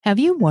Have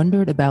you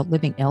wondered about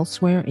living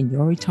elsewhere in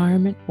your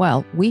retirement?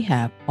 Well, we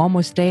have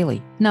almost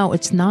daily. No,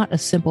 it's not a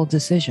simple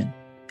decision,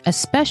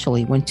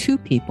 especially when two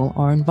people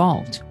are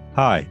involved.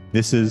 Hi,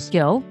 this is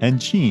Gil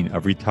and Gene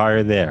of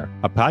Retire There,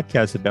 a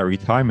podcast about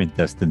retirement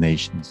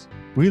destinations.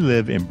 We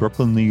live in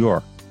Brooklyn, New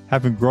York.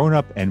 Having grown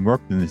up and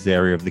worked in this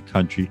area of the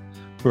country,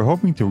 we're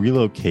hoping to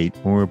relocate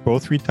when we're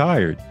both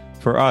retired.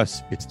 For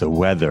us, it's the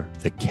weather,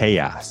 the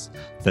chaos,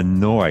 the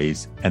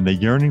noise, and the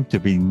yearning to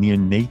be near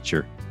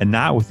nature and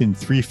not within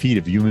 3 feet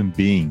of human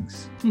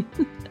beings.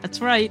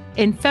 That's right.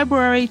 In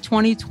February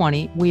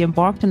 2020, we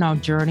embarked on our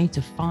journey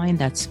to find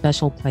that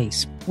special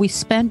place. We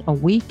spent a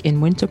week in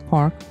Winter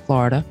Park,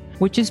 Florida,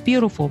 which is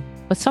beautiful,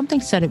 but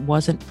something said it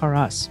wasn't for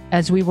us.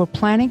 As we were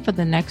planning for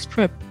the next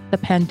trip, the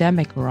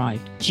pandemic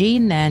arrived.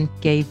 Gene then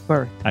gave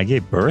birth. I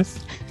gave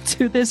birth?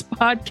 To this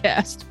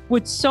podcast.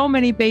 With so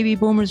many baby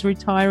boomers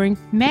retiring,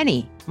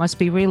 many must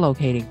be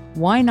relocating.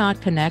 Why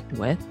not connect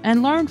with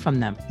and learn from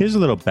them? Here's a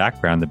little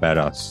background about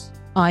us.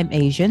 I'm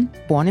Asian,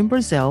 born in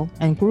Brazil,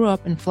 and grew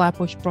up in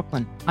Flatbush,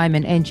 Brooklyn. I'm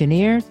an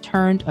engineer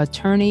turned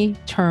attorney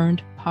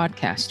turned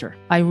podcaster.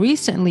 I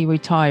recently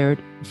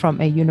retired from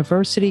a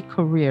university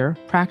career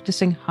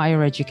practicing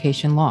higher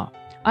education law.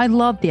 I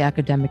love the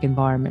academic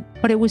environment,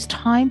 but it was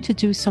time to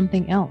do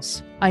something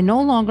else. I no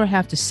longer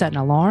have to set an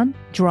alarm,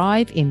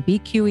 drive in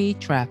BQE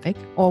traffic,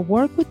 or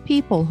work with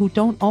people who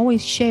don't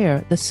always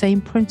share the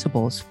same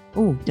principles.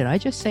 Ooh, did I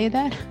just say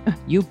that?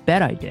 You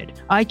bet I did.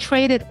 I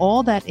traded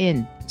all that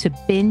in to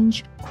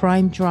binge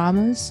crime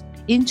dramas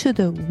into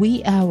the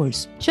wee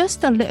hours,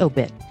 just a little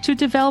bit, to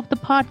develop the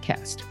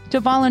podcast,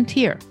 to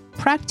volunteer,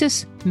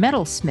 practice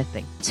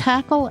metalsmithing,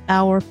 tackle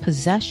our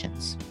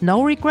possessions.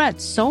 No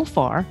regrets so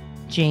far.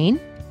 Gene?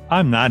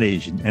 I'm not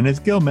Asian, and as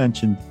Gil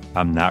mentioned,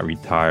 I'm not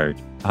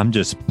retired. I'm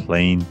just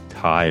plain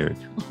tired.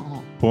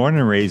 Oh. Born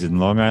and raised in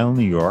Long Island,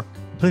 New York,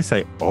 a place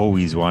I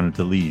always wanted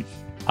to leave.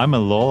 I'm a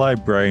law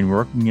librarian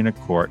working in a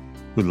court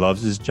who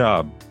loves his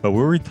job, but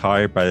we're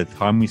retired by the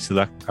time we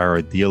select our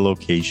ideal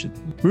location.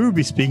 We will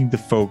be speaking to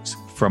folks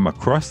from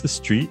across the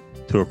street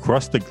to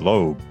across the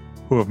globe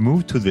who have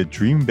moved to their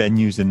dream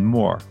venues and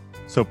more.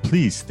 So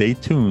please stay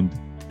tuned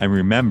and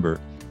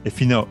remember,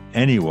 if you know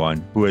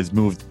anyone who has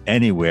moved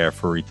anywhere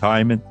for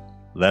retirement,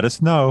 let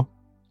us know.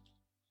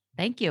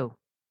 Thank you.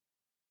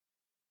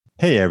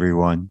 Hey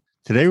everyone.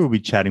 Today we'll be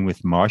chatting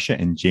with Marcia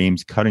and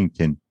James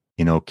Cuddington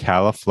in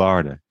Ocala,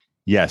 Florida.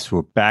 Yes,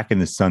 we're back in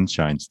the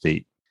Sunshine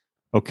State.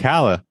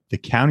 Ocala, the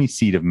county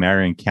seat of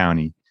Marion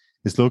County,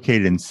 is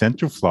located in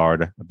central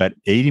Florida, about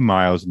 80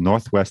 miles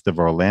northwest of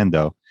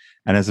Orlando,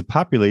 and has a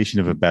population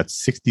of about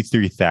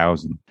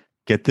 63,000.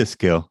 Get this,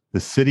 Gil. The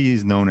city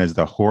is known as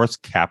the horse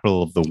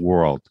capital of the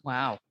world.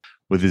 Wow.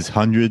 With its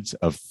hundreds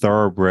of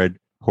thoroughbred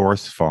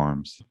horse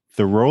farms.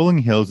 The rolling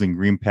hills and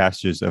green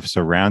pastures of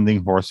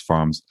surrounding horse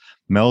farms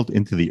meld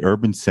into the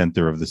urban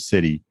center of the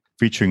city,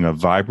 featuring a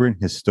vibrant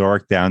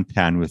historic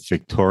downtown with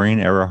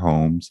Victorian-era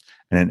homes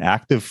and an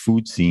active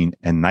food scene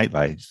and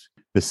nightlife.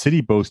 The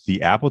city boasts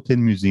the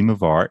Appleton Museum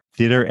of Art,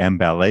 theater and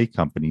ballet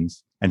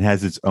companies, and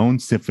has its own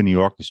symphony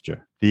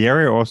orchestra. The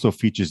area also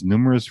features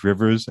numerous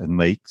rivers and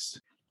lakes,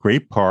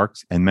 great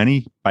parks, and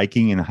many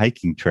biking and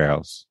hiking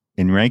trails.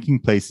 In ranking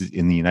places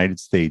in the United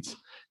States,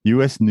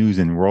 U.S. News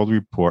and World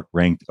Report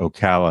ranked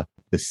Ocala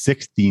the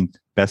 16th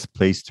best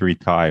place to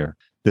retire,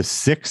 the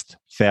 6th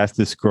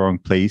fastest growing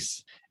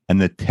place, and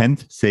the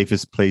 10th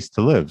safest place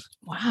to live.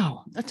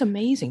 Wow, that's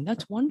amazing.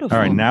 That's wonderful.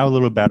 All right, now a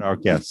little about our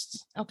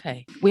guests.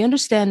 Okay. We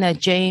understand that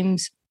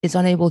James is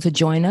unable to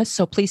join us,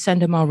 so please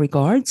send him our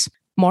regards.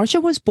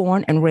 Marcia was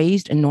born and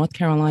raised in North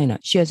Carolina.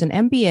 She has an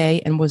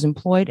MBA and was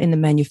employed in the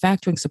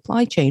manufacturing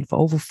supply chain for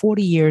over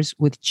 40 years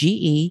with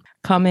GE,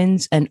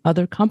 Cummins, and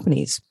other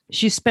companies.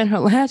 She spent her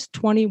last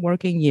 20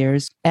 working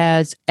years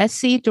as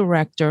SC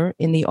director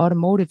in the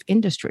automotive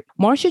industry.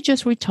 Marcia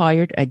just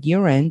retired at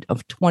year end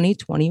of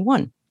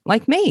 2021,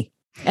 like me.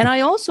 And I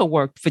also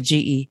worked for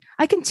GE.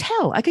 I can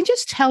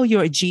just tell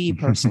you're a GE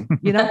person,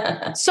 you know?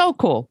 So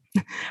cool.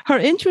 Her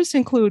interests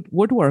include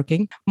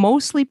woodworking,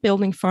 mostly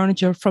building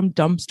furniture from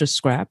dumpster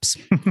scraps,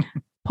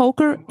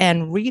 poker,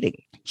 and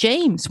reading.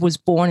 James was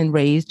born and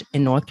raised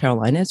in North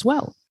Carolina as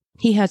well.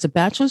 He has a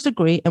bachelor's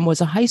degree and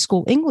was a high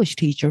school English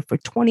teacher for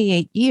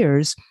 28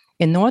 years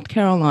in North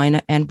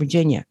Carolina and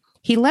Virginia.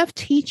 He left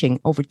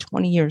teaching over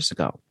 20 years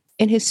ago.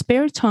 In his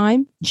spare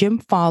time, Jim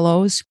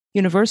follows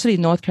University of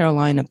North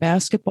Carolina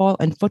basketball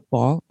and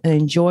football and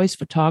enjoys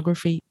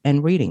photography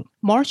and reading.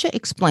 Marcia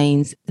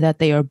explains that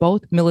they are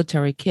both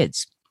military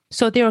kids,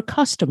 so they're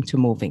accustomed to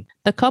moving.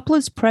 The couple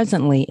is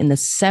presently in the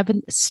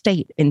 7th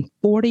state in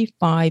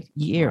 45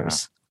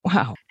 years.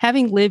 Wow.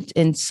 Having lived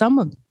in some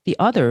of the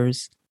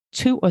others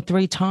 2 or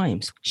 3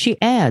 times.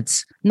 She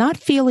adds, not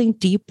feeling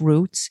deep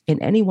roots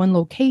in any one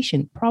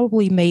location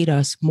probably made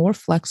us more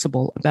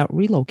flexible about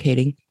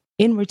relocating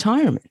in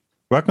retirement.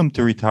 Welcome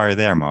to Retire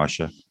There,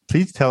 Marcia.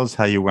 Please tell us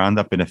how you wound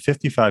up in a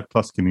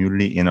 55-plus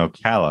community in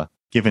Ocala,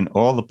 given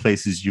all the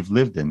places you've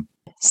lived in.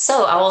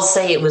 So I will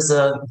say it was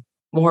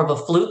more of a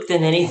fluke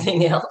than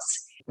anything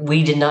else.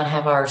 We did not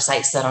have our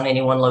sights set on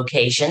any one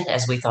location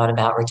as we thought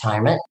about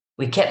retirement.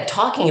 we kept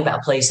talking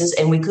about places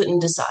and we couldn't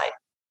decide.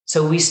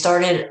 So we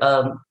started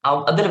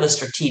a bit of a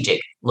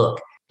strategic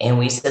look. And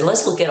we said,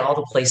 let's look at all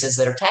the places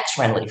that are tax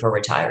friendly for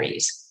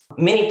retirees.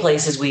 Many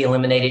places we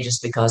eliminated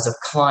just because of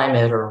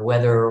climate or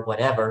weather or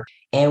whatever.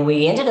 And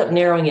we ended up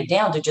narrowing it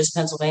down to just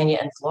Pennsylvania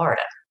and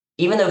Florida.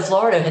 Even though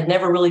Florida had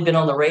never really been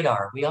on the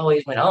radar, we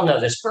always went, oh no,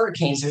 there's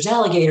hurricanes, there's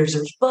alligators,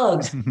 there's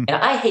bugs. And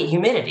I hate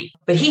humidity,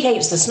 but he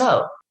hates the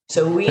snow.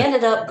 So we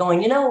ended up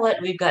going, you know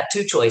what? We've got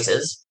two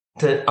choices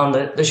on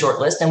the short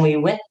list. And we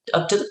went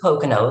up to the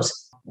Poconos,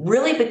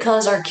 really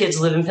because our kids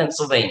live in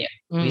Pennsylvania.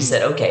 We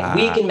said, okay,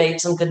 we can make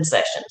some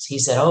concessions. He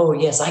said, oh,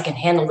 yes, I can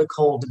handle the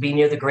cold to be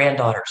near the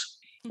granddaughters.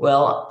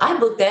 Well, I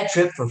booked that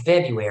trip for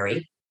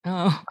February.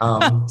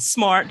 Oh,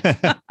 smart.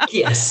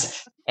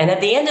 Yes. And at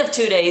the end of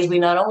 2 days, we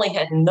not only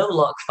had no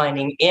luck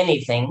finding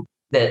anything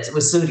that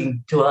was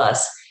suiting to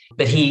us,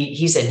 but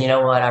he said, you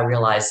know what? I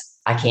realized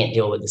I can't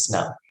deal with the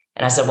snow.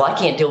 And I said, well, I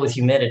can't deal with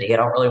humidity. I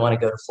don't really want to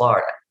go to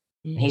Florida.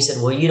 And he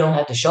said, well, you don't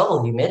have to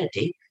shovel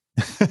humidity.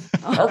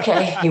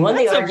 Okay, he won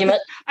the argument.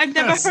 I've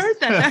never heard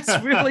that.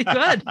 That's really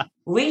good.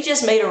 We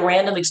just made a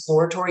random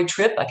exploratory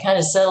trip. I kind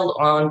of settled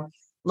on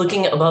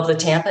looking above the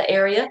Tampa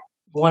area.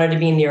 Wanted to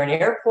be near an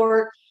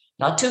airport,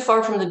 not too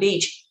far from the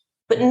beach,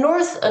 but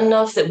north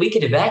enough that we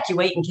could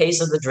evacuate in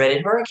case of the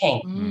dreaded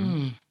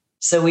hurricane.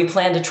 So we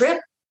planned a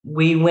trip.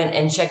 We went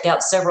and checked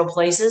out several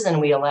places,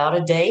 and we allowed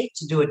a day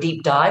to do a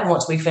deep dive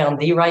once we found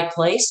the right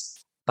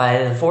place.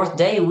 By the fourth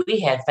day, we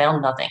had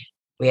found nothing.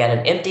 We had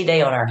an empty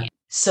day on our hands.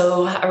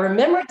 So I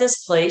remembered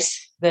this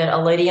place that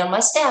a lady on my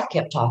staff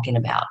kept talking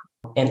about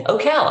in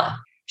Ocala.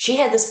 She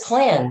had this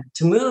plan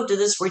to move to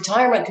this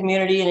retirement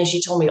community. And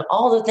she told me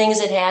all the things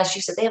it has.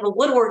 She said, they have a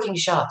woodworking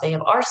shop. They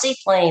have RC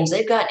planes.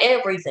 They've got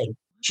everything.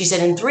 She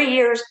said, in 3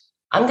 years,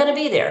 I'm going to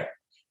be there.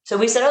 So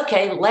we said,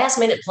 okay, last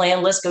minute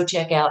plan. Let's go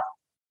check out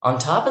On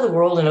Top of the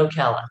World in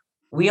Ocala.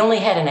 We only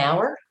had an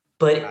hour,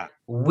 but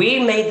we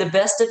made the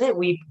best of it.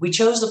 We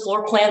chose the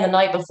floor plan the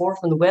night before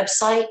from the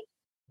website.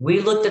 We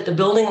looked at the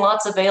building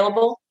lots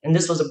available, and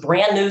this was a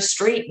brand new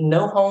street,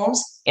 no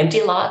homes,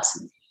 empty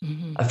lots,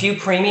 a few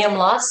premium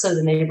lots so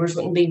the neighbors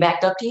wouldn't be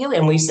backed up to you.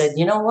 And we said,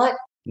 you know what?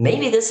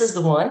 Maybe this is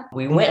the one.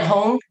 We went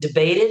home,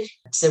 debated,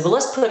 said, well,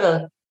 let's put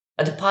a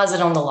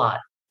deposit on the lot.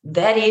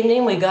 That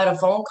evening, we got a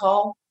phone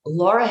call.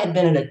 Laura had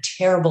been in a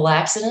terrible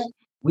accident.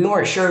 We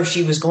weren't sure if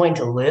she was going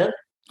to live.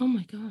 Oh,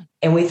 my God.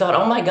 And we thought,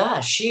 oh, my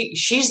gosh,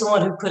 she's the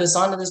one who put us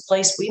onto this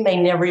place. We may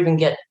never even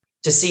get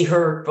to see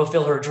her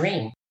fulfill her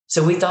dream.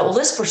 So we thought, well,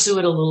 let's pursue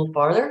it a little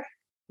farther.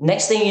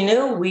 Next thing you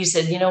knew, we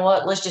said, you know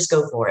what, let's just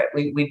go for it.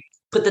 We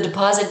put the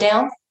deposit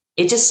down.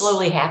 It just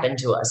slowly happened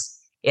to us.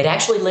 It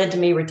actually led to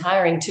me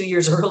retiring 2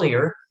 years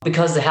earlier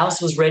because the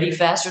house was ready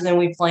faster than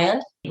we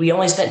planned. We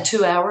only spent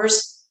 2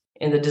 hours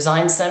in the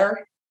design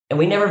center, and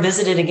we never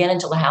visited again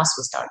until the house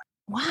was done.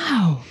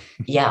 Wow.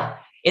 Yeah.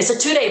 It's a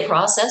 2-day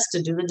process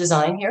to do the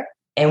design here.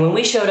 And when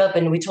we showed up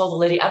and we told the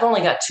lady, I've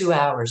only got 2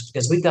 hours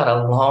because we've got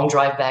a long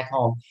drive back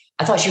home,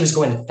 I thought she was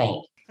going to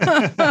faint.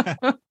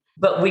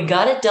 But we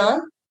got it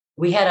done.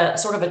 We had a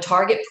sort of a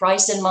target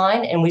price in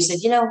mind. And we said,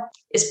 you know,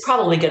 it's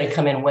probably going to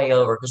come in way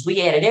over because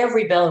we added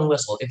every bell and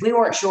whistle. If we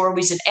weren't sure,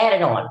 we said, add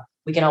it on.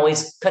 We can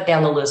always cut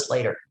down the list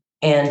later.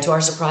 And to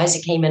our surprise,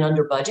 it came in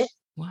under budget,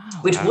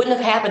 which wouldn't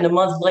have happened a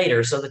month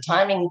later. So the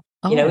timing,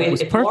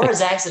 if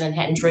Laura's accident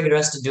hadn't triggered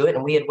us to do it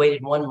and we had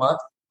waited 1 month,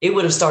 it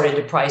would have started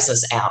to price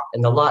us out.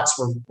 And the lots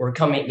were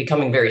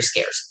becoming very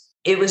scarce.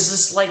 It was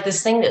just like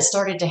this thing that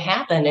started to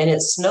happen and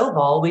it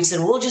snowballed. We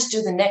said, we'll just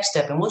do the next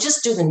step and we'll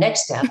just do the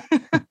next step.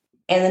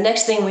 And the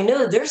next thing we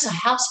knew, there's a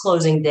house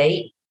closing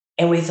date.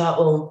 And we thought,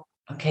 well,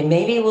 okay,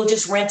 maybe we'll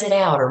just rent it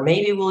out or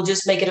maybe we'll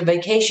just make it a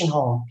vacation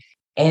home.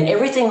 And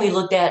everything we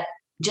looked at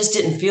just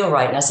didn't feel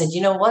right. And I said,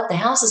 you know what? The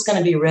house is going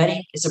to be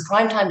ready. It's a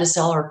prime time to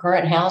sell our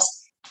current house.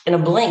 In a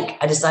blink,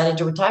 I decided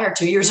to retire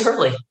 2 years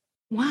early.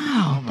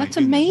 Wow, that's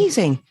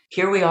amazing.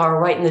 Here we are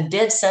right in the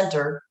dead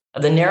center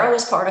of the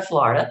narrowest part of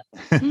Florida,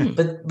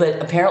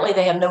 but apparently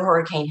they have no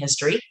hurricane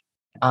history.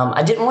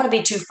 I didn't want to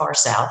be too far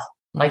south.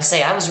 Like I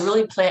say, I was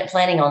really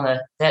planning on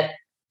that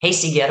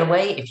hasty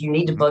getaway. If you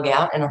need to bug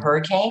out in a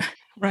hurricane,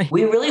 right.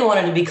 We really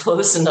wanted to be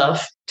close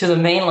enough to the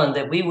mainland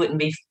that we wouldn't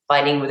be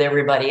fighting with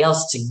everybody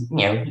else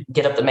to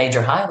get up the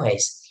major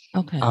highways.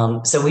 Okay.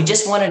 So we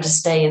just wanted to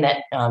stay in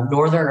that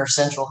northern or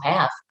central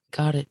half.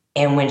 Got it.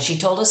 And when she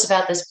told us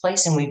about this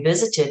place and we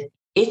visited,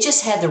 it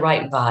just had the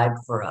right vibe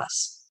for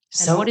us.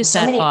 So what is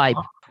that vibe?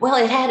 Well,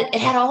 it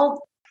had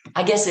all,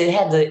 I guess it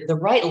had the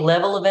right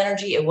level of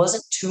energy. It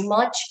wasn't too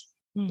much.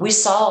 We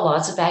saw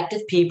lots of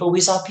active people.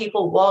 We saw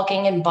people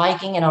walking and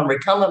biking and on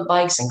recumbent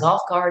bikes and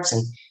golf carts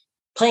and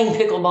playing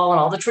pickleball and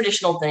all the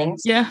traditional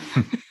things. Yeah.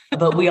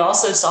 But we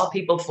also saw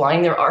people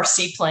flying their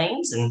RC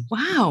planes. And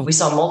wow. We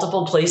saw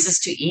multiple places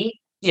to eat,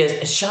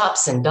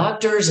 shops and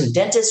doctors and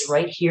dentists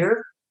right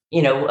here, a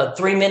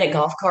 3-minute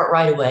golf cart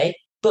right away.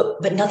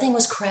 But nothing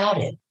was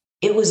crowded.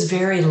 It was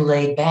very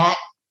laid back,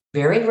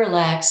 very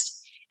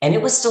relaxed, and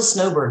it was still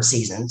snowbird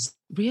seasons.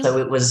 Really? So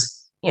it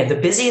was, the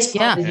busiest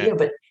part of the year,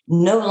 but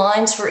no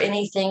lines for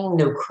anything,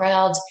 no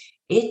crowds.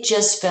 It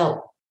just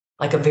felt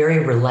like a very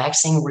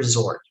relaxing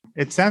resort.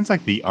 It sounds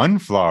like the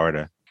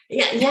un-Florida.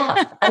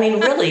 Yeah. I mean,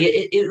 really,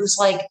 it was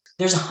like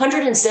there's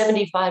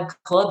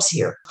 175 clubs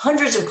here,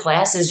 hundreds of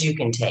classes you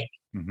can take.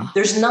 Mm-hmm.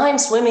 There's 9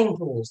 swimming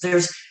pools.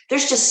 There's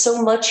just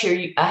so much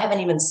here. I haven't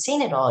even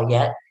seen it all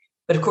yet.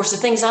 But of course, the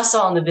things I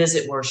saw on the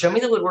visit were show me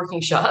the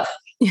woodworking shop.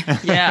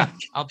 Yeah,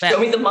 I'll bet. Show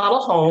me the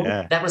model home.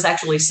 Yeah. That was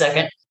actually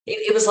second.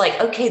 It was like,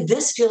 okay,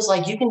 this feels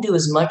like you can do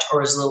as much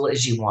or as little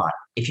as you want.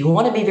 If you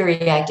want to be very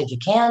active, you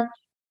can.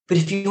 But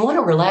if you want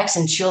to relax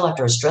and chill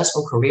after a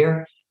stressful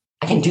career,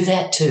 I can do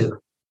that too.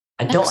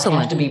 I don't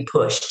have to be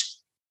pushed.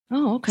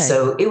 Oh, okay.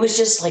 So it was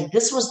just like,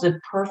 this was the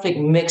perfect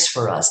mix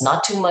for us.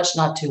 Not too much,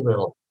 not too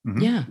little.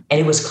 Mm-hmm. Yeah. And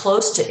it was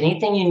close to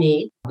anything you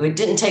need. It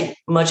didn't take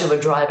much of a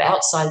drive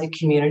outside the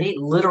community.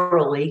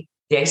 Literally,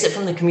 the exit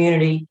from the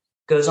community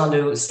goes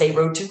onto State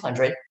Road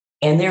 200.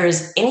 And there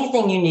is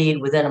anything you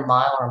need within a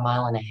mile or a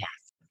mile and a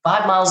half.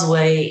 5 miles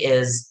away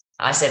is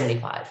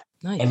I-75.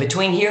 Nice. And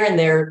between here and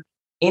there,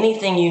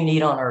 anything you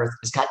need on earth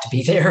has got to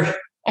be there.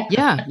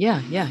 Yeah.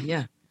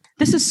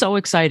 This is so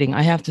exciting,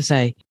 I have to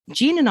say.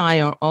 Jean and I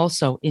are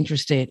also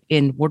interested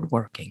in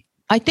woodworking.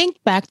 I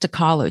think back to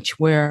college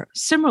where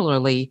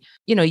similarly,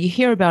 you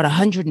hear about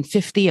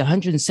 150,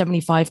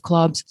 175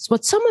 clubs,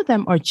 but some of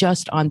them are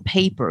just on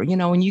paper,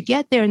 when you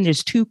get there and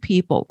there's 2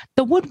 people.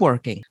 The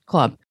woodworking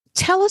club.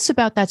 Tell us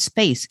about that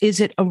space. Is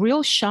it a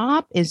real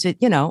shop? Is it,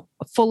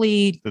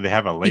 fully Do they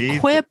have a lathe?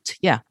 equipped?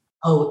 Yeah.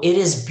 Oh, it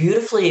is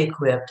beautifully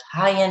equipped,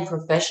 high-end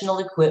professional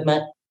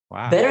equipment.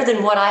 Wow. Better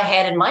than what I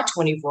had in my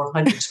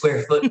 2,400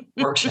 square foot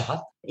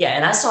workshop. Yeah.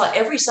 And I saw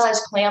every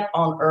size clamp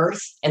on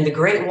earth and the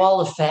Great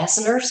Wall of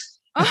Fasteners.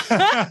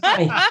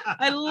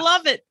 I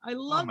love it. I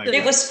love it.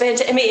 It was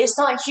fantastic. I mean, it's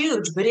not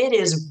huge, but it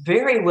is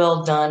very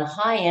well done,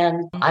 high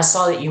end. I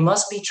saw that you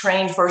must be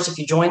trained first. If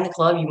you join the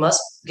club, you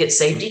must get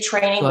safety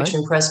training, which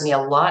impressed me a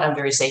lot. I'm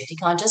very safety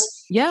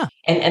conscious. Yeah.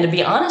 And to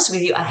be honest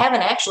with you, I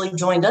haven't actually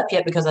joined up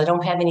yet because I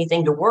don't have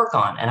anything to work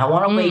on. And I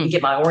want to wait and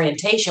get my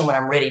orientation when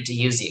I'm ready to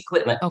use the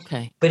equipment.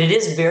 Okay. But it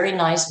is very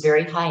nice,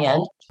 very high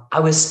end.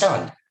 I was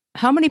stunned.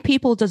 How many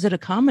people does it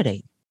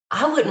accommodate?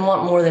 I wouldn't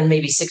want more than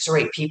maybe 6 or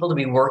 8 people to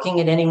be working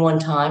at any one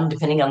time,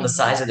 depending on the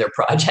size of their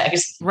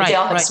projects. Right, they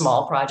all have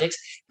small projects,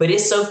 but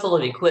it's so full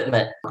of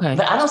equipment. Okay.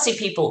 But I don't see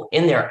people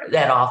in there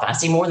that often. I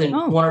see more than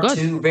 1 or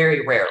 2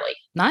 very rarely.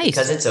 Nice.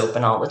 Because it's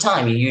open all the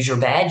time. You use your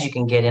badge, you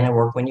can get in and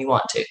work when you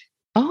want to.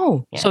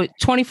 Oh, yeah. So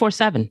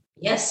 24/7.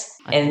 Yes.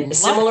 And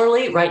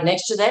similarly, right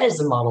next to that is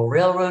the Model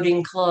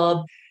Railroading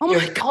Club.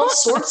 There's all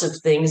sorts of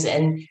things.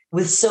 And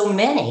with so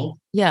many,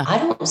 I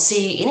don't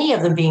see any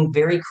of them being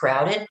very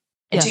crowded.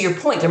 And to your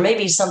point, there may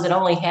be some that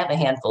only have a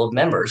handful of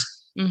members.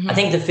 Mm-hmm. I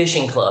think the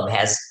fishing club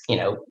has,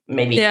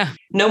 maybe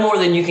no more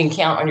than you can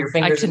count on your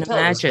fingers and toes.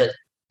 Imagine. But,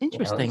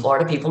 interesting.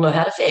 Florida people know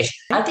how to fish.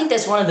 I think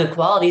that's one of the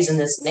qualities in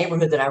this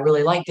neighborhood that I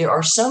really like. There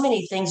are so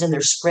many things and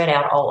they're spread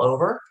out all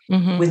over.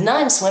 Mm-hmm. With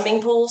 9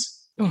 swimming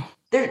pools,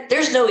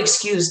 there's no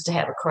excuse to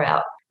have a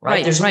crowd,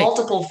 right? There's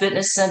multiple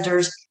fitness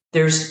centers.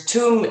 There's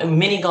 2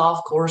 mini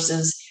golf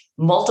courses,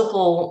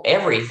 multiple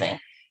everything.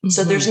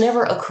 So there's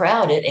never a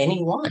crowd at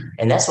any one.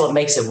 And that's what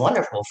makes it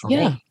wonderful for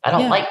me. I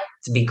don't like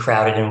to be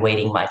crowded and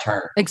waiting my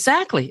turn.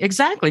 Exactly.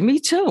 Me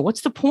too.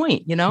 What's the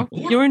point?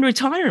 You're in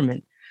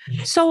retirement.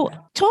 So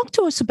talk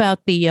to us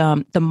about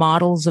the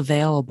models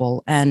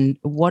available and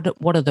what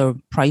are the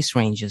price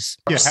ranges?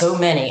 So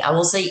many. I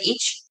will say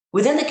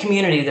within the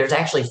community, there's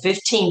actually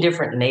 15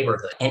 different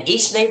neighborhoods. And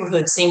each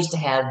neighborhood seems to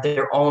have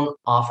their own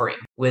offering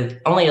with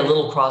only a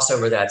little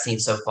crossover that I've seen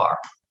so far.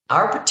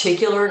 Our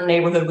particular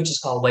neighborhood, which is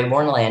called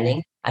Wayborn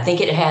Landing, I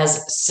think it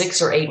has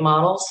 6 or 8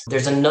 models.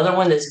 There's another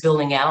one that's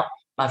building out.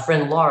 My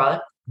friend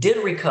Laura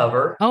did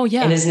recover. Oh,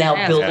 yeah. And is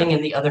now building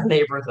in the other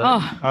neighborhood.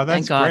 Oh,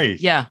 that's great.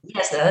 Yeah.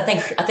 Yes,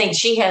 I think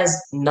she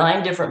has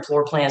 9 different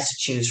floor plans to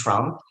choose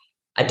from.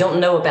 I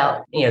don't know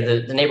about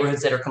the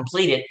neighborhoods that are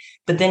completed,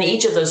 but then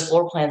each of those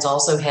floor plans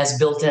also has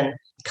built-in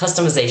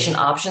customization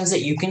options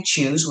that you can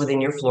choose within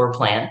your floor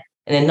plan.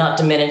 And then not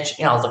to diminish,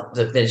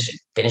 the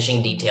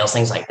finishing details,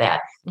 things like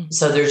that. Mm-hmm.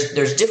 So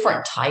there's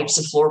different types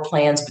of floor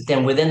plans, but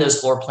then within those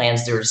floor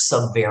plans, there's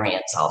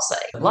sub-variants, I'll say.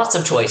 Lots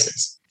of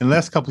choices. In the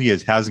last couple of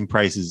years, housing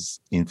prices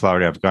in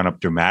Florida have gone up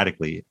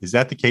dramatically. Is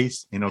that the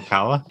case in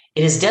Ocala?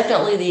 It is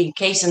definitely the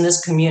case in this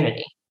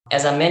community.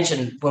 As I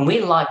mentioned, when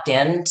we locked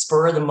in,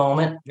 spur of the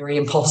moment, very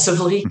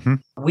impulsively,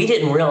 we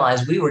didn't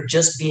realize we were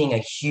just beating a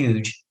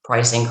huge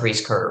price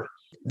increase curve.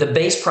 The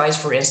base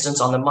price, for instance,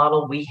 on the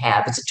model we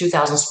have, it's a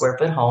 2,000 square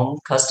foot home,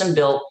 custom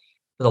built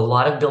with a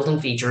lot of built-in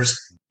features.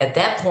 At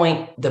that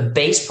point, the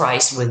base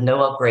price with no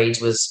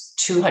upgrades was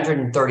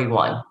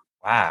 $231.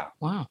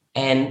 Wow.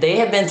 And they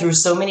have been through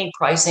so many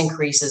price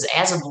increases.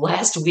 As of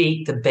last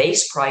week, the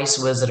base price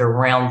was at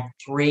around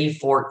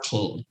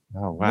 $314.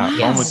 Oh, wow.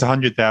 Yes. Almost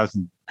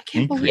 100,000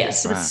 increase.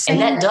 Yes. Wow.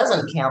 And that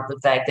doesn't count the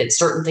fact that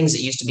certain things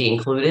that used to be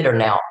included are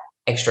now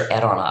extra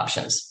add-on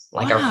options,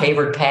 like our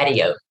favored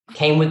patio.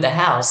 Came with the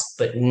house,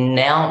 but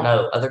now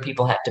other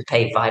people have to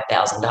pay $5,000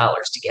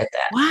 to get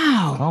that.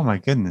 Wow. Oh my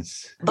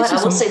goodness. But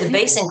I will say the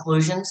base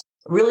inclusions,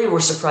 really were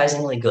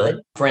surprisingly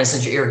good. For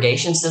instance, your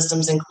irrigation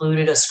systems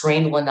included a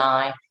screened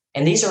lanai,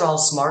 and these are all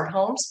smart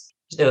homes.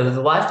 So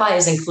the Wi-Fi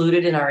is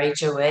included in our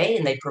HOA,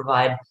 and they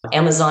provide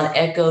Amazon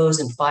Echoes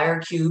and Fire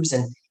Cubes,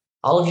 and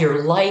all of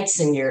your lights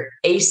and your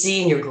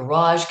AC and your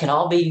garage can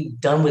all be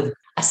done with.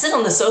 I sit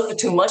on the sofa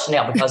too much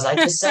now because I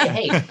just say,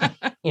 hey,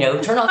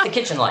 turn off the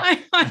kitchen light.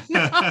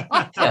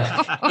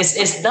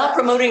 It's not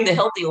promoting the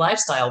healthy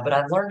lifestyle, but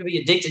I've learned to be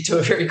addicted to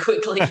it very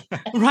quickly.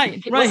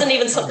 Right. It wasn't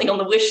even something on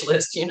the wish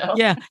list,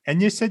 Yeah.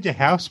 And you said your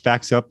house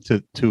backs up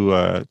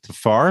to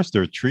forest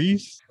or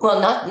trees? Well,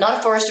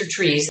 not forest or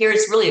trees. Here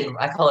it's really,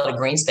 I call it a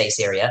green space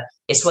area.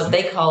 It's what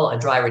they call a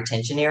dry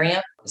retention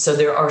area. So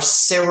there are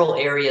several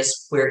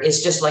areas where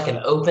it's just like an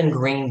open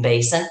green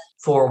basin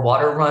for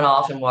water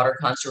runoff and water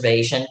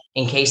conservation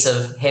in case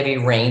of heavy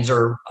rains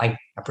or I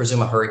presume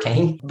a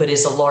hurricane. But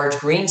it's a large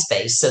green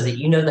space so that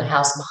the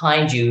house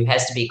behind you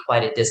has to be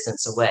quite a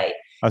distance away.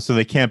 So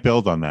they can't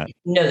build on that?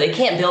 No, they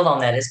can't build on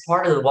that. It's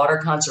part of the water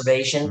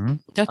conservation. Mm-hmm.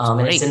 That's and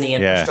great. it's in the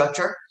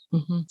infrastructure. Yeah.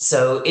 Mm-hmm.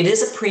 So it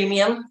is a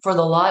premium for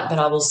the lot, but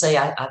I will say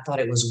I thought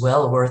it was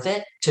well worth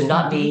it to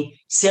not be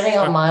sitting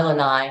on my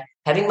lanai,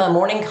 having my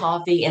morning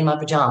coffee in my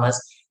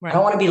pajamas. Right. I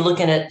don't want to be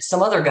looking at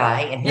some other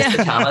guy in his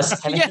pajamas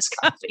having his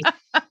coffee.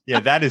 Yeah,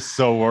 that is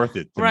so worth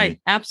it. Right. Me.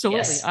 Absolutely.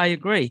 Yes. I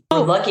agree. We're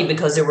lucky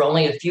because there were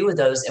only a few of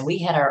those and we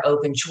had our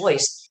open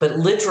choice. But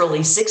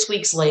literally 6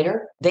 weeks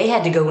later, they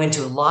had to go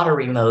into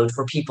lottery mode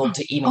for people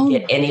to even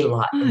get any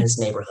lot in this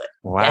neighborhood.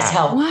 Wow. That's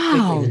how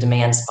quickly the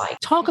demand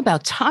spiked. Talk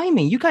about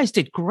timing. You guys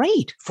did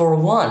great. For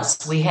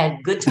once, we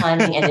had good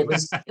timing. And it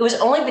was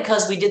only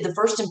because we did the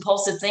first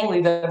impulsive thing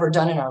we've ever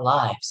done in our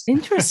lives.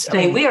 Interesting.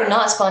 I mean, we are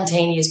not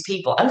spontaneous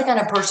people. I'm the kind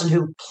of person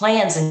who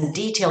plans and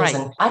details,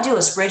 and I do a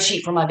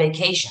spreadsheet for my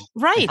vacation.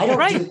 Right. I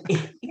don't do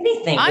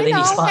anything with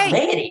any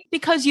spontaneity. Hey,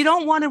 because you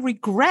don't want to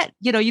regret,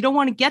 you don't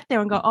want to get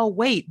there and go, oh,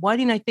 wait, why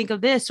didn't I think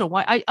of this? Or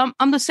why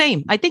I'm the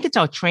same. I think it's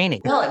our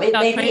training. No, it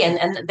may be.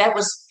 And that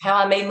was how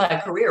I made my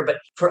career. But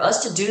for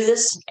us to do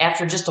this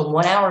after just a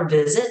 1 hour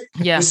visit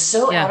was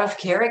so out of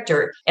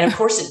character. And of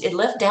course, it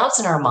left doubts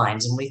in our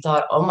minds. And we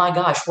thought, oh my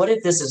gosh, what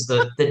if this is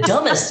the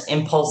dumbest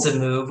impulsive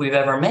move we've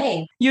ever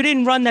made? You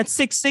didn't run that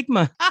Six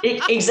Sigma.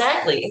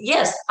 Exactly.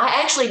 Yes,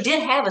 I actually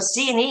did have a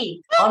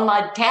C&E on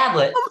my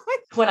tablet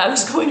when I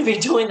was going to be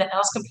doing the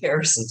house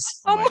comparisons.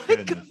 Oh my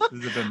God.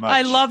 This has been much.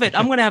 I love it.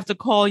 I'm going to have to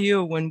call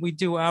you when we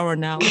do our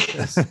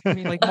analysis. I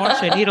mean, like,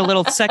 Marcia, I need a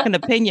little second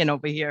opinion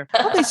over here.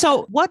 Okay,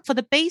 so what for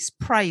the base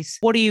price?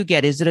 What do you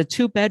get? Is it a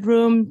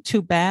 2-bedroom,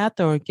 2-bath,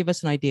 or give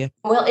us an idea?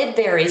 Well, it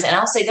varies. And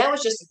I'll say that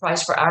was just the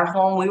price for our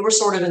home. We were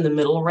sort of in the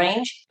middle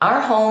range.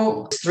 Our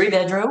home is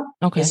 3-bedroom.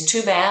 Okay. It's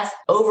 2-bath,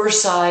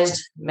 oversized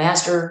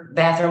master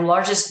bathroom,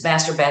 largest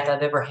master bath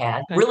I've ever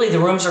had. Okay. Really, the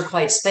rooms are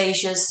quite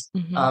spacious.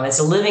 Mm-hmm. It's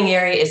a living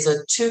area. It's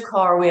a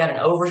 2-car. We had an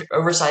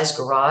oversized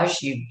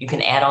garage. You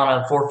can add on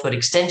a 4-foot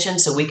extension,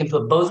 so we can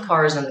put both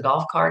cars in the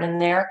golf cart in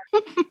there.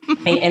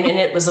 and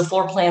it was the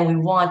floor plan we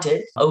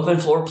wanted. Open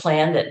floor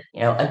plan that,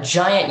 a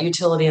giant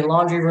utility and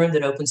laundry room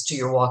that opens to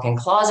your walk-in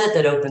closet,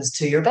 that opens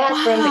to your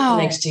bathroom, that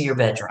connects to your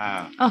bedroom.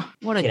 Wow. Oh,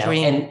 what a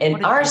dream.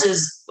 And ours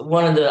is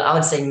one of the, I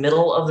would say,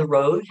 middle of the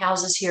road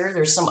houses here.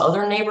 There's some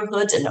other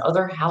neighborhoods and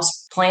other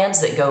house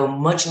plans that go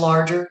much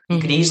larger. You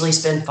could easily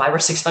spend $500,000 or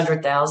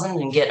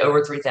 $600,000 and get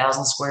over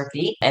 3,000 square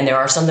feet. And there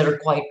are some that are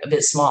quite a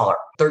bit smaller,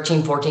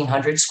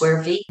 1,400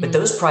 square feet. But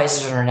those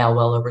prices are now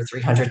well over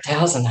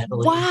 300,000, I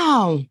believe.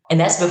 Wow. And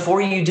that's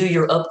before you do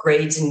your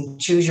upgrades and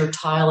choose your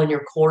tile and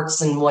your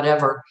quartz and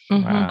whatever.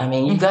 Wow. I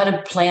mean, you've got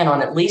to plan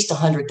on at least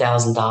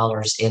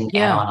 $100,000 in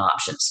add-on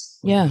options.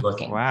 Yeah.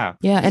 Looking. Wow.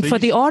 Yeah. And for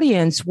the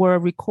audience, we're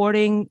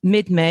recording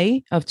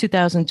mid-May of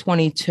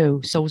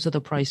 2022. So those are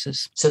the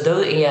prices. So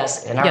those,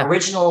 yes. And our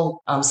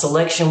original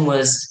selection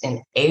was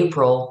in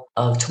April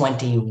of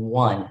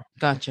 21.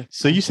 Gotcha.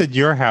 So you said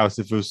your house,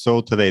 if it was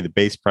sold today, the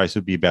base price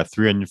would be about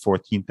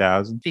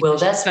 $314,000. Well,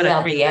 that's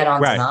without the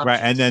add-ons. Right.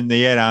 And then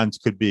the add-ons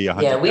could be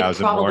 $100,000 Yeah, we'd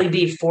probably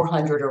be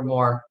 400 or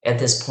more at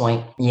this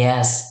point.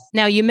 Yes.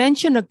 Now, you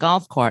mentioned a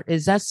golf cart.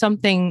 Is that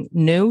something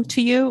new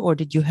to you, or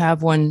did you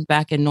have one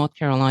back in North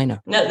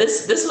Carolina? No,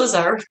 this was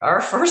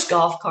our first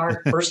golf cart.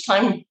 First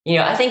time,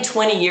 I think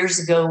 20 years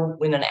ago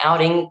in an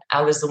outing,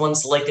 I was the one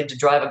selected to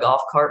drive a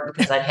golf cart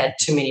because I'd had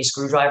too many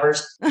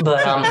screwdrivers.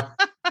 But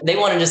they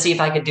wanted to see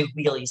if I could do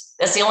wheelies.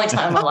 That's the only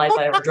time in my life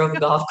I ever drove a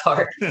golf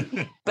cart.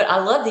 But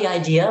I love the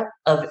idea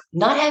of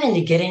not having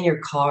to get in your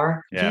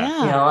car,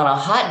 on a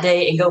hot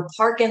day and go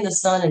park in the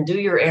sun and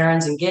do your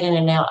errands and get in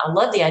and out. I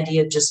love the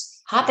idea of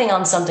just hopping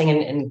on something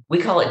and we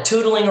call it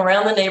tootling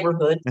around the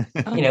neighborhood,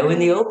 in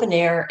the open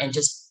air and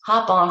just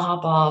hop on,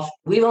 hop off.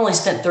 We've only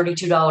spent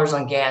 $32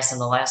 on gas in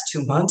the last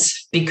 2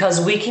 months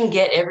because we can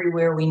get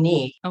everywhere we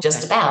need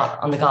just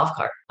about on the golf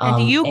cart. And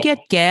do you get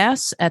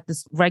gas at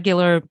the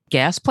regular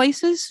gas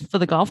places for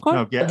the golf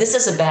cart? No, this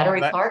is a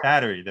battery cart. The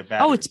battery.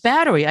 Oh, it's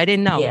battery. I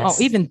didn't know. Yes.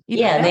 Oh, even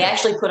and they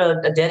actually put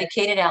a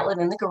dedicated outlet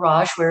in the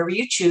garage wherever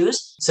you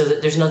choose so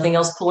that there's nothing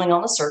else pulling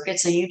on the circuit.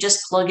 So you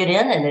just plug it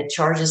in and it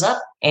charges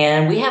up.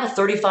 And we have a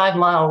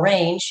 35-mile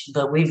range,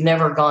 but we've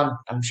never gone,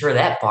 I'm sure,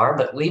 that far.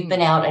 But we've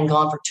been out and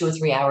gone for 2 or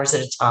 3 hours hours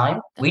at a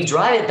time. We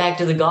drive it back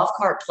to the golf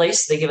cart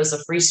place. They give us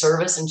a free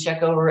service and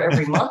check over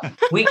every month.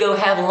 We go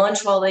have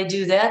lunch while they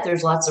do that.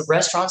 There's lots of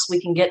restaurants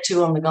we can get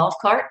to on the golf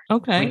cart.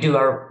 Okay. We do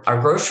our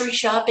grocery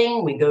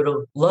shopping. We go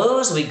to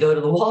Lowe's. We go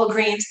to the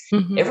Walgreens.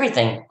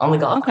 Everything on the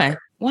golf cart.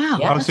 Wow,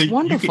 Yeah. that's so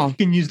wonderful. You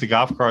can use the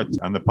golf carts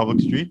on the public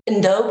street?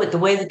 No, but the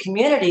way the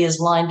community is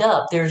lined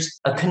up, there's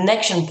a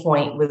connection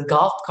point with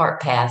golf cart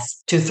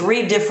paths to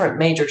 3 different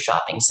major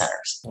shopping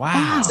centers.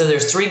 Wow. So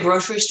there's 3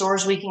 grocery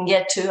stores we can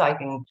get to.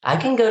 I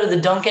can go to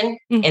the Dunkin',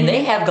 and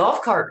they have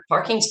golf cart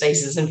parking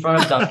spaces in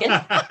front of Dunkin'.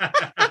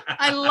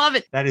 I love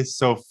it. That is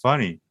so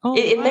funny. Oh,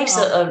 It makes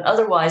an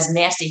otherwise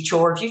nasty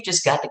chore if you've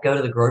just got to go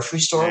to the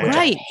grocery store, which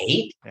Right. I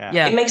hate.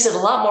 Yeah. It makes it a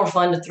lot more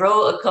fun to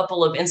throw a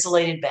couple of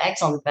insulated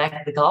bags on the back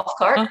of the golf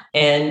cart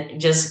and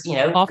just,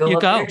 Off go you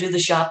up go. there, do the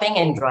shopping,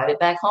 and drive it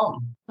back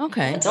home.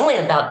 Okay. It's only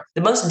about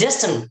the most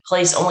distant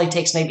place only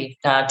takes maybe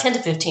 10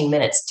 to 15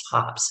 minutes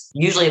tops.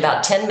 Usually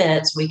about 10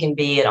 minutes, we can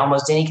be at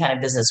almost any kind of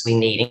business we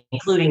need,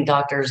 including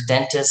doctors,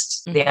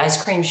 dentists, the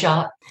ice cream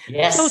shop.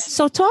 Yes.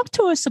 So talk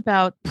to us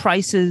about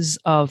prices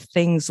of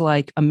things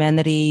like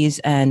amenities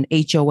and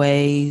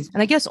HOAs.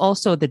 And I guess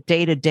also the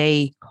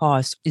day-to-day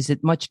cost. Is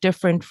it much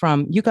different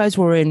from, you guys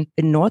were in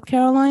North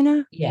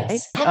Carolina? Yes.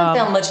 Right? I haven't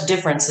found much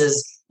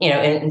differences,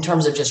 in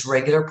terms of just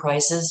regular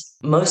prices.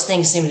 Most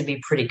things seem to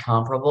be pretty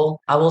comparable.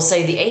 I will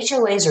say the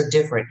HOAs are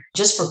different.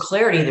 Just for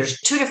clarity, there's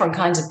 2 different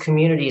kinds of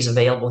communities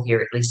available here,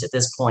 at least at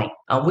this point.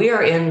 We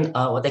are in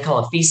what they call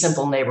a fee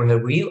simple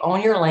neighborhood, where you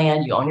own your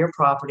land, you own your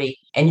property,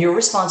 and you're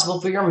responsible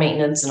for your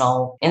maintenance and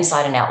all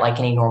inside and out like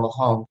any normal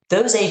home.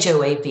 Those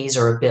HOA fees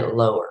are a bit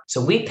lower.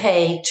 So we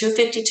pay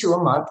 $252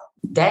 a month.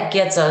 That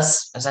gets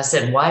us, as I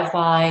said,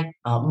 Wi-Fi,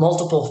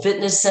 multiple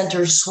fitness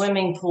centers,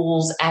 swimming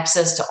pools,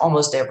 access to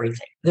almost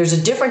everything. There's a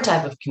different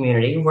type of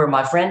community where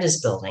my friend is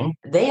building.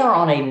 They are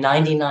on a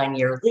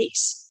 99-year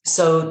lease.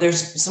 So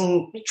there's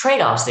some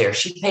trade-offs there.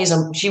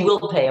 She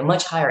will pay a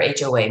much higher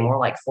HOA, more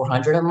like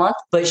 $400 a month,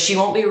 but she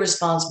won't be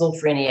responsible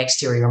for any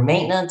exterior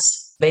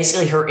maintenance.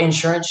 Basically, her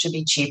insurance should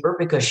be cheaper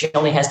because she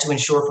only has to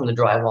insure from the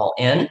drywall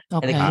in,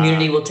 and the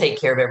community will take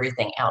care of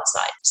everything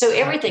outside. So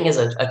everything is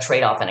a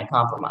trade-off and a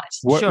compromise.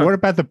 What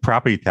about the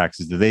property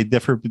taxes? Do they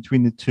differ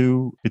between the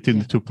two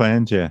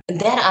plans? Yeah.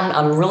 That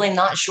I'm really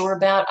not sure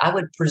about. I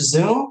would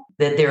presume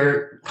that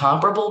they're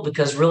comparable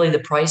because really the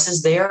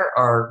prices there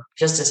are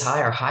just as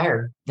high or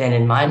higher than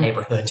in my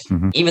neighborhood.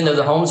 Even though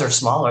the homes are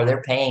smaller,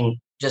 they're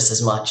paying just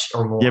as much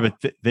or more. Yeah,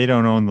 but they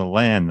don't own the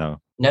land, though.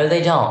 No,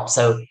 they don't.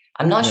 So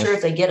I'm not sure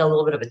if they get a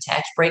little bit of a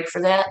tax break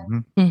for that,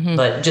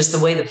 but just the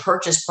way the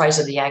purchase price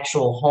of the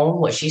actual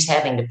home, what she's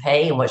having to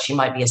pay and what she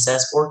might be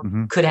assessed for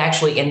could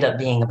actually end up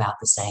being about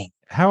the same.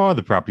 How are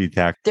the property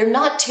taxes? They're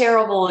not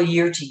terrible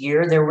year to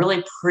year. They're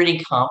really pretty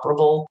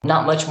comparable,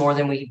 not much more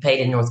than we paid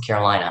in North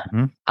Carolina.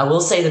 I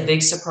will say the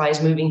big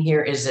surprise moving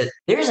here is that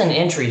there's an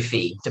entry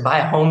fee to buy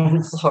a home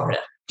in Florida,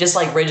 just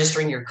like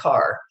registering your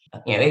car.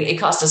 It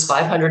costs us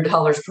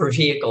 $500 per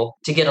vehicle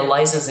to get a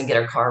license and get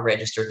our car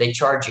registered. They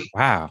charge you.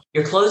 Wow.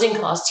 Your closing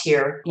costs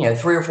here, 3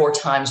 or 4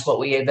 times what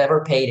we have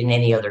ever paid in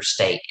any other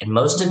state. And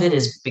most of it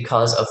is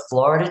because of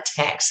Florida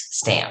tax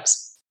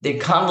stamps. The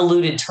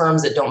convoluted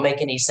terms that don't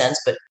make any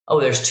sense, but,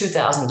 there's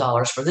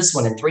 $2,000 for this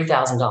one and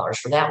 $3,000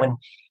 for that one.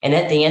 And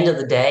at the end of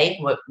the day,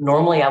 what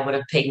normally I would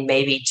have paid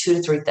maybe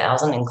 $2,000 to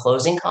 $3,000 in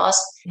closing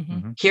costs.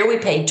 Here we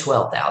paid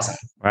 $12,000.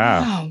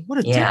 Wow. What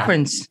a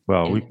difference.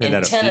 Well, we paid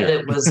that up 10 here. of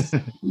it was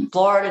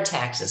Florida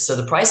taxes. So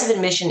the price of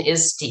admission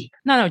is steep.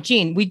 No,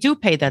 Gene, we do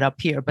pay that up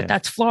here, but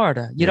that's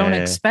Florida. You don't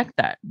expect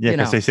that. Yeah,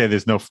 because they say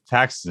there's no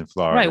taxes in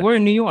Florida. Right. We're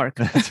in New York.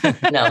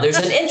 No, there's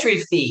an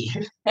entry fee.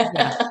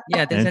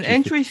 Yeah, there's an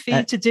entry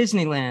fee to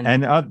Disneyland.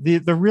 And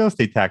the real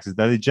estate taxes,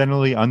 are they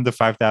generally under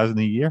 $5,000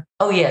 a year?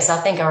 Oh, yes. I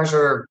think ours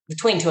are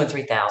between $2,000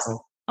 and $3,000.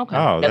 Okay.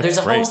 Oh, Now, there's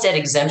a great. homestead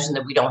exemption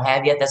that we don't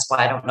have yet. That's why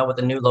I don't know what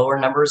the new lower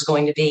number is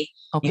going to be.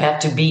 Okay. You have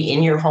to be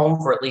in your home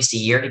for at least a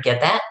year to get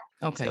that.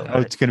 Okay. So- got Oh,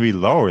 it. it's going to be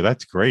lower.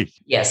 That's great.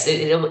 Yes,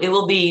 it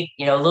will be,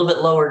 a little bit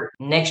lower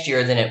next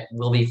year than it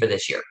will be for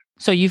this year.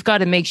 So you've got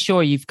to make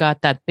sure you've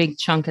got that big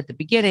chunk at the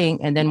beginning,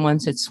 and then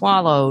once it's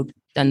swallowed,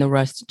 then the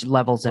rest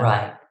levels out.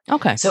 Right.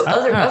 Okay. So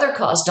other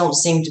costs don't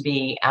seem to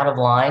be out of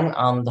line.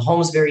 The home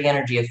is very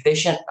energy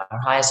efficient. Our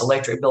highest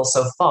electric bill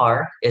so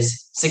far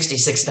is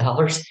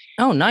 $66.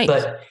 Oh, nice.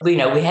 But we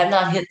have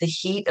not hit the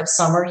heat of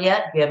summer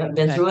yet. We haven't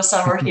been through a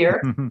summer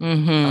here.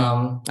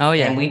 Oh,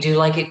 yeah. And we do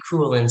like it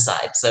cool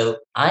inside. So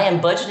I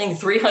am budgeting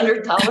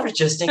 $300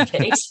 just in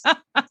case.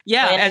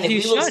 Yeah, And as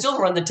you we will should. still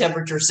run the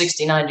temperature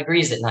 69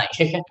 degrees at night.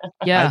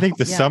 Yeah. I think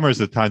the summer is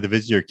the time to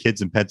visit your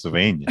kids in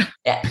Pennsylvania.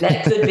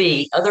 That could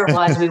be.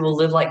 Otherwise, we will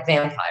live like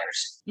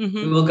vampires.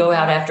 We will go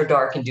out after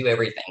dark and do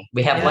everything.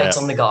 We have lights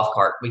on the golf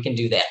cart. We can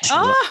do that.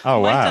 Oh,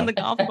 Lights wow. on the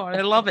golf cart.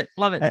 I love it.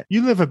 Love it.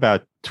 You live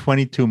about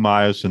 22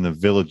 miles from the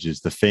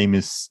Villages, the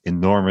famous,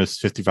 enormous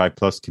 55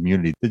 plus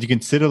community. Did you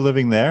consider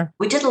living there?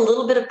 We did a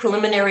little bit of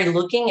preliminary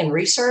looking and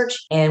research,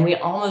 and we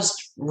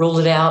almost ruled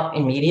it out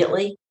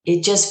immediately.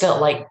 It just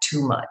felt like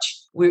too much.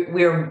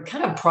 We're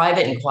kind of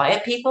private and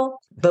quiet people,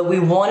 but we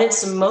wanted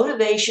some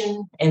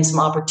motivation and some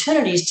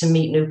opportunities to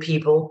meet new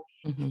people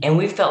And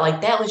we felt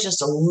like that was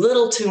just a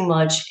little too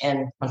much.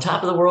 And On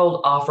Top of the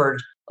World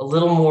offered a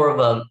little more of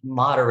a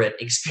moderate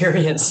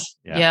experience.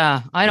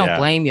 Yeah, I don't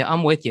blame you.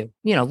 I'm with you.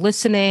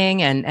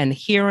 Listening and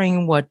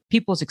hearing what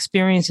people's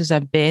experiences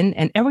have been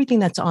and everything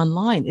that's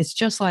online. It's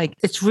just like,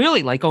 it's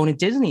really like going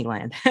to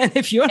Disneyland. And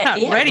if you're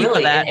not ready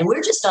for that. And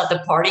we're just not the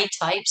party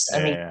types.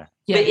 I mean,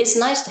 but it's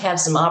nice to have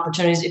some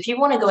opportunities. If you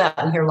want to go out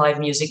and hear live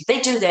music, they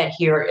do that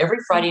here every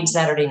Friday and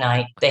Saturday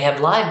night. They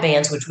have live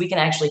bands, which we can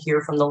actually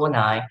hear from the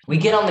lanai. We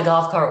get on the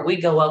golf cart, we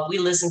go up, we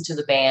listen to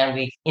the band.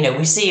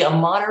 We see a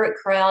moderate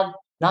crowd,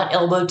 not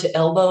elbow to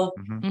elbow.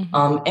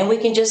 And we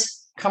can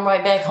just come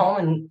right back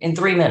home in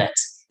 3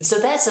 minutes. So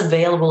that's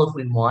available if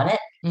we want it.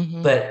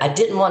 But I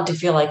didn't want to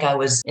feel like I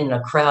was in a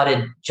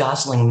crowded,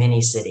 jostling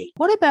mini city.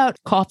 What about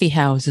coffee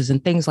houses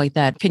and things like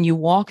that? Can you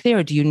walk there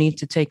or do you need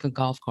to take a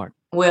golf cart?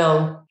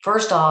 Well,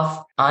 first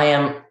off, I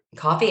am a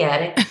coffee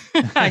addict.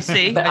 I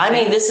see. But I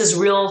mean, this is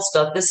real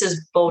stuff. This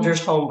is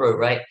Folgers homebrew,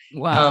 right?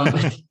 Wow.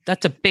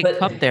 That's a big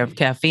cup there of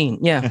caffeine.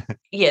 Yeah.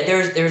 Yeah,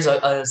 there's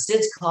a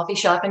Sid's coffee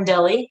shop in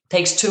Delhi.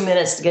 Takes 2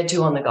 minutes to get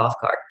to on the golf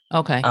cart.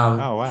 Okay.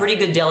 Wow. Pretty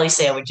good deli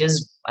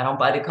sandwiches. I don't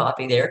buy the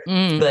coffee there,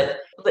 but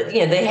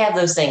they have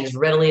those things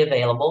readily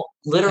available.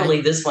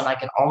 Literally, this one I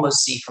can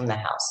almost see from the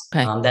house.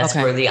 That's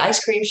where the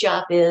ice cream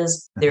shop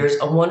is. There's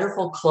a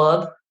wonderful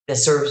club that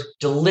serves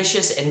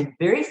delicious and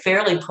very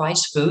fairly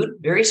priced food.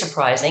 Very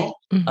surprising.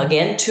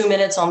 Again, 2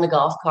 minutes on the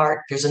golf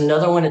cart. There's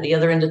another one at the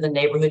other end of the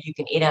neighborhood. You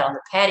can eat out on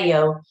the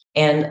patio,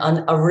 and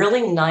a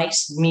really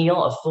nice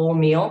meal, a full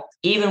meal,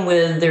 even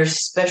with their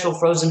special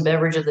frozen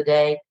beverage of the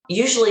day.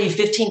 Usually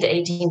 $15 to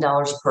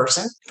 $18 a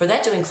person. For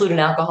that to include an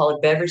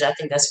alcoholic beverage, I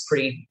think that's a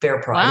pretty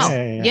fair price.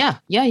 Wow.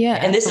 Yeah.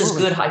 And this is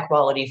good, high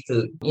quality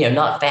food,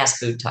 not fast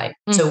food type.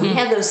 So we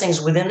have those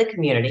things within the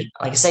community.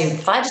 Like I say,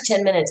 5 to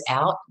 10 minutes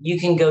out, you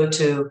can go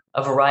to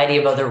a variety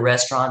of other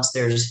restaurants.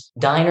 There's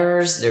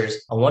diners, there's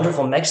a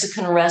wonderful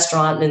Mexican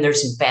restaurant, and then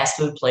there's some fast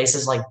food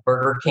places like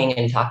Burger King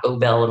and Taco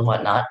Bell and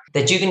whatnot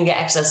that you can get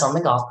access on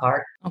the golf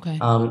cart. Okay.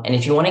 And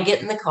if you want to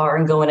get in the car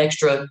and go an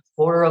extra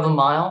quarter of a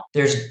mile,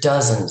 there's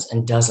dozens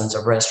and dozens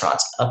of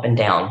restaurants up and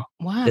down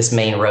this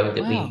main road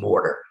that we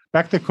border.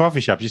 Back to coffee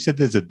shops. You said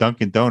there's a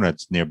Dunkin'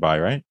 Donuts nearby,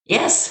 right?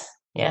 Yes.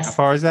 How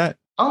far is that?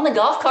 On the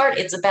golf cart,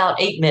 it's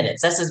about 8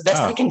 minutes. That's as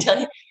best I can tell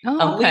you.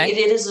 It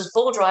is a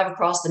full drive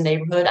across the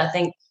neighborhood. I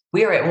think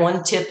we are at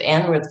one tip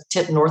end. We're at the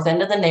tip north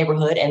end of the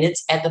neighborhood, and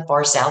it's at the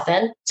far south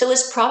end. So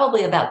it's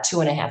probably about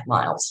 2.5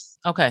 miles.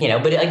 Okay.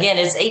 But again,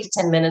 it's 8 to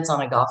 10 minutes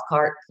on a golf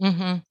cart.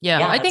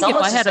 Yeah. I think if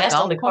I had a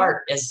golf on the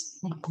cart as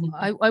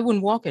I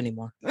wouldn't walk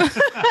anymore.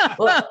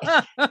 Well,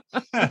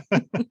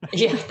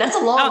 yeah, that's a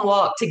long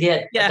walk to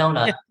get a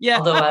donut. Yeah.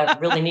 Although I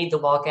really need to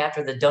walk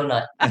after the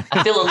donut.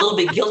 I feel a little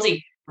bit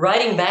guilty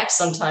riding back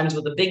sometimes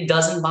with a big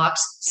dozen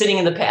box sitting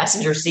in the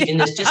passenger seat, and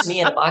it's just me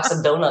and a box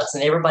of donuts,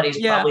 and everybody's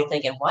probably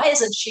thinking, why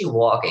isn't she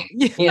walking?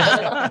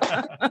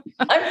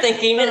 I'm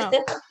thinking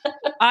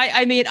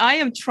I mean, I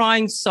am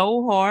trying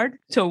so hard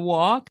to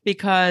walk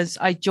because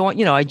I joined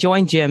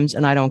gyms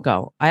and I don't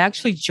go. I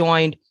actually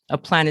joined a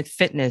Planet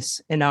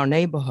Fitness in our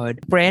neighborhood,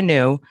 brand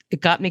new.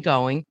 It got me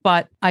going,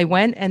 but I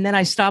went and then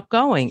I stopped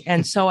going.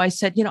 And so I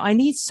said, I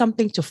need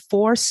something to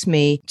force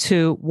me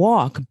to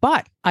walk,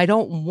 but I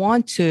don't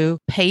want to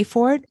pay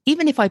for it.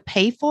 Even if I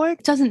pay for it,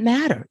 it doesn't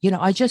matter.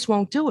 I just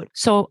won't do it.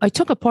 So I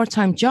took a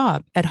part-time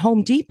job at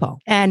Home Depot,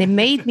 and it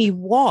made me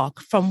walk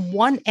from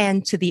one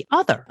end to the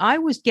other. I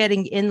was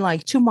getting in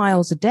like 2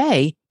 miles a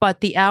day,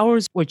 but the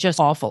hours were just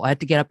awful. I had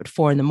to get up at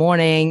 4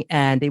 a.m.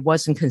 and it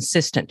wasn't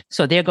consistent.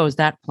 So there goes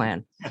that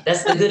plan.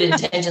 That's the good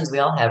intentions we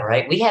all have,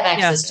 right? We have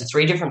access to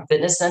 3 different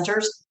fitness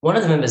centers. One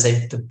of them is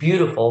the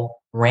beautiful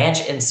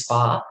Ranch and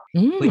Spa,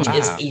 which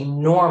is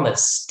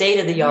enormous, state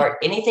of the art,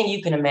 anything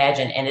you can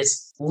imagine. And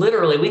it's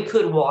literally, we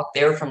could walk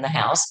there from the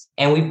house,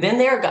 and we've been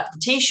there, got the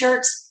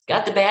t-shirts,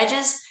 got the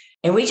badges.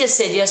 And we just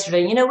said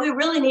yesterday, we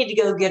really need to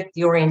go get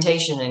the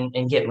orientation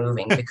and get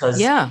moving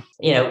because, I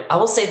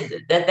will say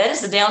that is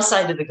the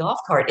downside to the golf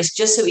cart. It's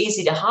just so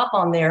easy to hop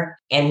on there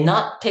and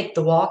not take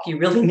the walk you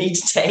really need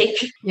to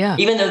take. Yeah.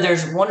 Even though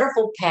there's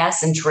wonderful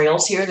paths and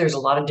trails here, there's a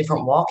lot of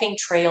different walking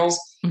trails.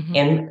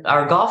 And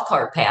our golf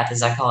cart path,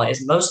 as I call it,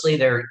 is mostly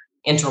they're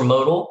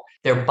intermodal.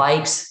 They're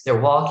bikes, they're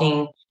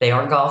walking, they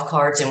are golf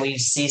carts. And we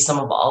see some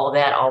of all of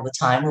that all the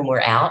time when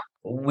we're out.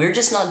 We're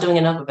just not doing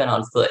enough of it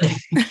on foot.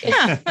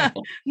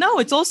 No,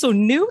 it's also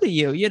new to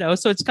you,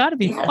 so it's got to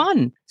be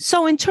fun.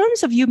 So in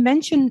terms of, you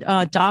mentioned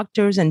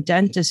doctors and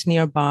dentists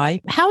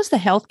nearby, how's the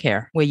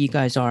healthcare where you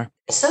guys are?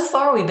 So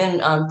far, we've been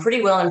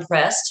pretty well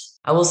impressed.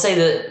 I will say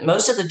that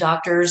most of the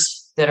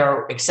doctors that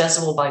are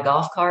accessible by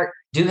golf cart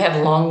do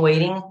have long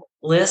waiting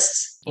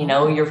lists.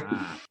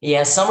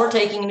 Some are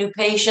taking new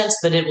patients,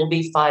 but it will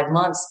be 5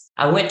 months.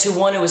 I went to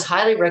one who was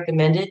highly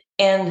recommended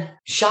and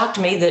shocked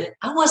me that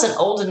I wasn't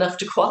old enough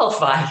to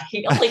qualify.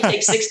 He only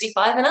takes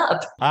 65 and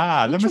up.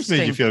 That must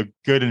make you feel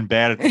good and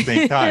bad at the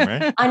same time,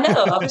 right? I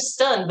know. I was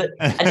stunned, but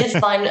I did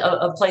find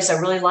a place I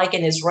really like,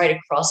 and it's right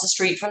across the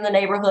street from the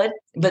neighborhood.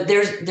 But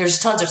there's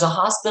tons. There's a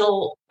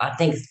hospital, I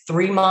think,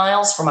 3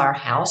 miles from our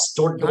house,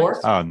 door to door.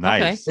 Oh,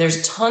 nice. Okay.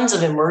 There's tons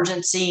of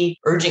emergency,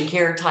 urgent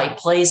care type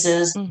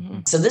places.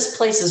 Mm-hmm. So this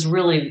place is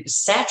really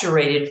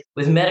saturated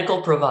with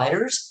medical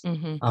providers.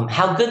 Mm-hmm.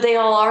 How good they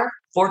all are.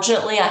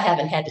 Fortunately, I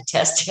haven't had to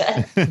test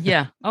yet.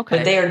 Yeah. Okay.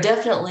 But they are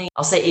definitely,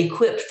 I'll say,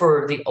 equipped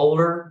for the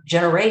older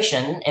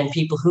generation and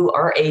people who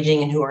are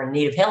aging and who are in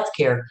need of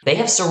healthcare. They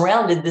have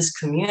surrounded this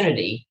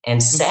community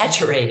and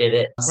saturated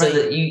it so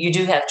that you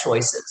do have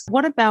choices.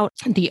 What about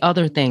the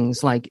other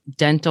things like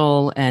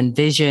dental and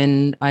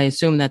vision? I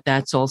assume that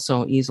that's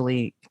also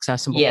easily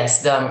accessible.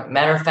 Yes.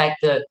 Matter of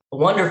fact, the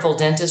wonderful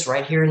dentist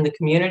right here in the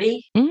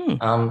community.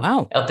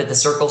 Wow. Up at the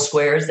Circle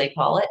Square, as they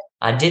call it.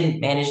 I didn't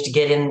manage to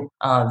get in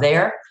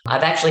there.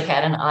 I've actually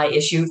had an eye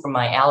issue from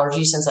my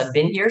allergy since I've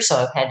been here, so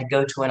I've had to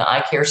go to an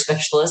eye care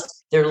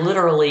specialist. They're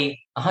literally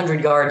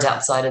 100 yards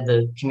outside of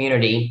the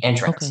community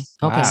entrance.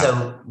 Okay. Wow.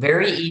 So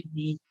very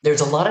easy.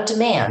 There's a lot of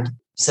demand,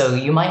 so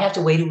you might have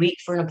to wait a week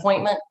for an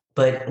appointment.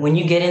 But when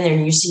you get in there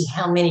and you see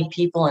how many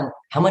people and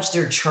how much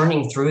they're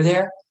churning through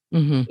there,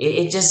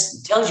 it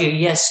just tells you,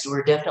 yes,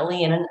 we're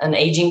definitely in an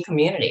aging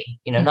community,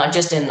 not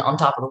just on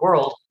top of the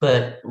world,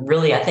 but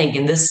really, I think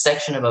in this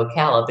section of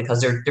Ocala,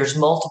 because there's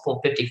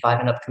multiple 55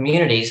 and up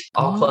communities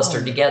all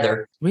clustered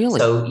together. Really?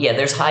 So yeah,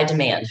 there's high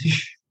demand.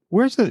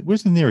 Where's the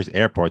nearest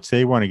airport? Say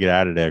you want to get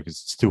out of there because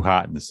it's too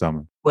hot in the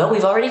summer. Well,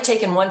 we've already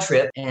taken one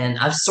trip and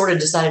I've sort of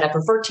decided I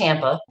prefer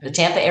Tampa. The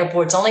Tampa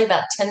airport's only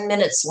about 10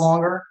 minutes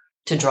longer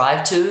to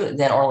drive to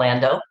than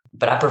Orlando,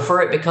 but I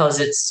prefer it because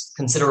it's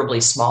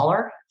considerably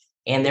smaller.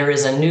 And there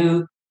is a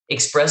new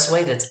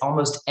expressway that's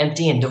almost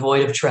empty and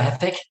devoid of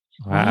traffic.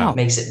 Wow. It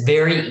makes it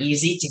very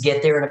easy to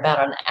get there in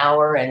about an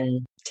hour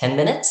and 10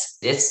 minutes.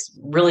 It's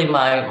really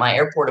my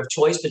airport of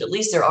choice, but at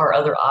least there are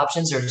other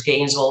options. There's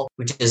Gainesville,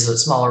 which is a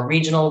smaller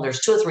regional.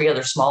 There's 2 or 3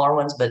 other smaller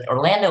ones, but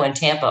Orlando and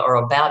Tampa are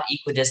about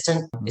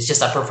equidistant. It's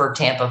just I prefer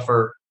Tampa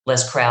for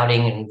less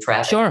crowding and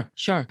traffic.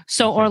 Sure.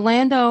 So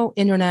Orlando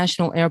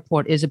International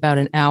Airport is about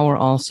an hour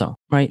also,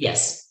 right?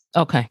 Yes.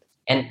 Okay.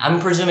 And I'm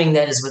presuming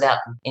that is without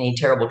any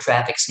terrible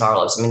traffic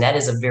snarls. I mean, that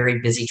is a very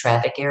busy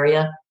traffic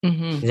area,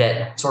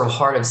 that sort of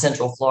heart of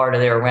Central Florida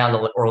there around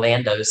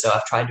Orlando. So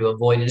I've tried to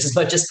avoid it as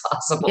much as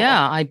possible.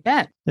 Yeah, I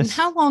bet. And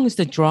how long is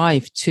the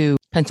drive to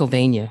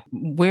Pennsylvania?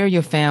 Where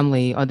your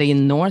family? Are they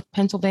in North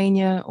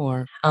Pennsylvania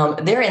or?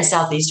 They're in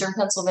southeastern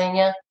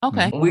Pennsylvania.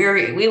 Okay.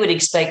 We would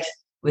expect,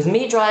 with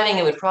me driving,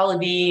 it would probably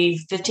be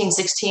 15,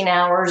 16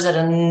 hours at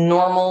a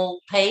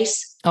normal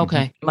pace.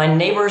 Okay. My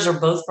neighbors are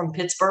both from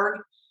Pittsburgh.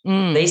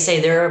 They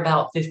say they're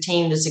about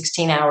 15 to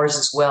 16 hours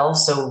as well.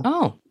 So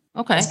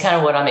okay. That's kind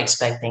of what I'm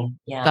expecting.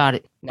 Yeah. Got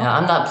it. Now,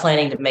 I'm not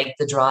planning to make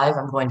the drive.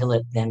 I'm going to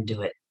let them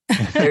do it.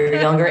 They're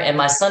younger, and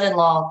my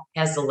son-in-law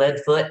has the lead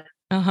foot.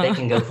 They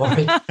can go for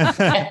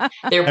it.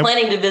 They're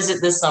planning to visit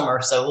this summer,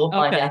 so we'll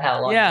find out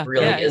how long it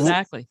really is.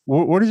 Exactly.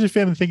 What does your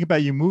family think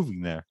about you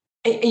moving there?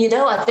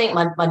 I think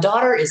my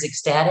daughter is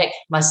ecstatic.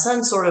 My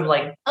son's sort of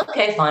like,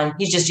 okay, fine.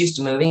 He's just used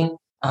to moving.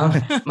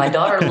 My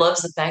daughter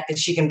loves the fact that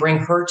she can bring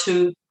her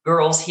 2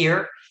 girls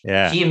here.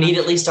 Yeah. She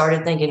immediately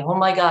started thinking, oh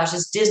my gosh,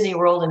 it's Disney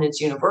World and it's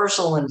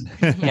Universal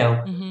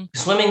and,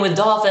 swimming with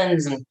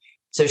dolphins. And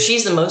so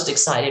she's the most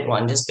excited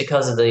one just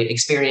because of the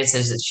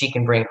experiences that she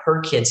can bring her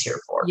kids here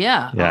for.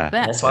 Yeah.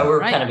 That's why we're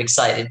kind of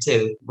excited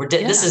too.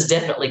 This is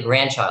definitely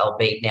grandchild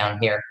bait down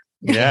here.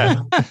 Yeah.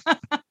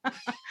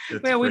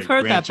 Well, we've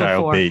heard that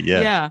before. Bait,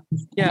 yeah.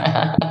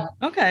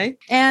 Okay.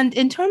 And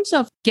in terms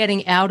of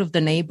getting out of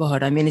the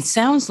neighborhood, I mean, it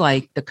sounds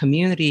like the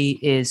community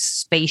is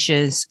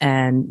spacious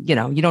and, you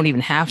don't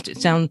even have to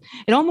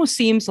it almost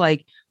seems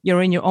like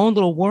you're in your own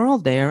little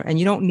world there and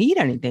you don't need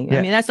anything. Yeah.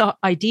 I mean, that's the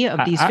idea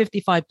of these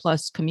 55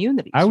 plus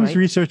communities. I was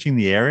researching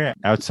the area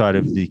outside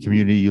of the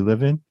community you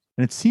live in,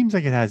 and it seems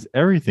like it has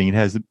everything. It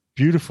has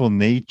beautiful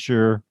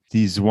nature,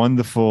 these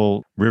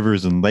wonderful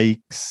rivers and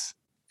lakes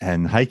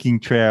and hiking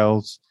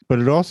trails, but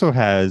it also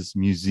has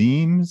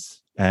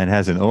museums and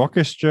has an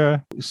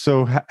orchestra.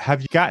 So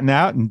have you gotten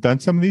out and done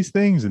some of these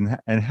things?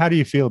 And how do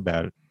you feel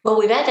about it? Well,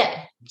 we've had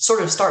to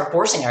sort of start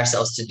forcing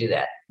ourselves to do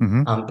that.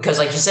 Because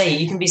like you say,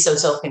 you can be so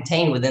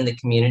self-contained within the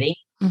community.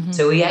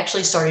 So we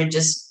actually started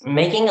just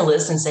making a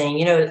list and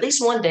saying, at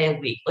least one day a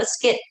week, let's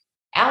get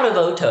out of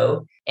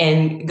Oto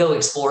and go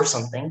explore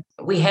something.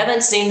 We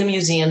haven't seen the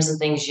museums and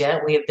things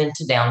yet. We have been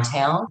to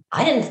downtown.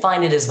 I didn't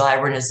find it as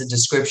vibrant as the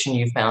description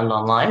you found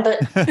online, but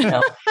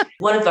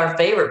one of our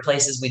favorite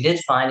places we did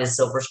find is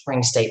Silver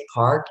Spring State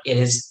Park. It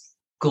is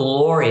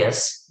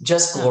glorious,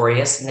 just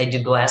glorious. And they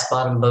do glass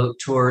bottom boat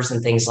tours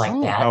and things like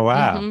that. Oh,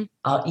 wow.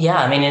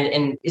 I mean,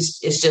 and it's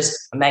just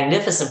a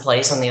magnificent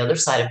place on the other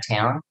side of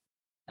town.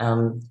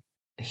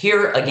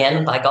 Here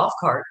again, by golf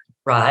cart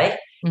ride,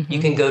 you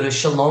can go to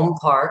Shalom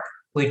Park,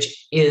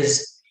 which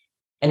is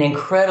an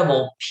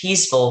incredible,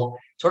 peaceful,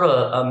 sort of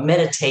a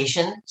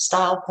meditation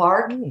style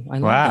park. Ooh, I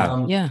love Wow.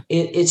 that. Yeah.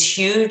 It's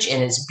huge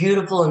and it's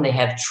beautiful, and they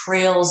have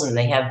trails and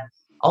they have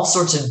all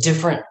sorts of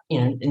different,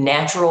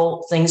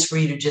 natural things for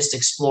you to just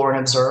explore and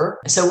observe.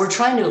 So we're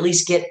trying to at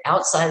least get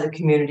outside of the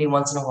community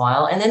once in a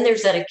while. And then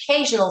there's that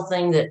occasional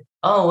thing that,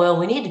 oh, well,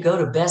 we need to go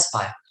to Best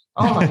Buy.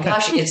 Oh my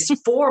gosh, it's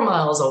 4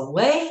 miles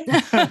away.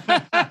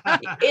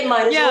 It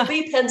might as well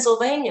be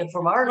Pennsylvania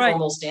from our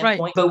normal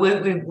standpoint. But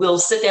we'll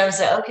sit down and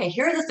say, okay,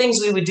 here are the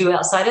things we would do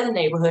outside of the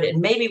neighborhood. And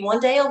maybe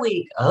one day a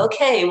week,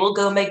 okay, we'll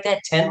go make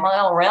that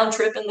 10-mile round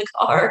trip in the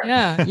car.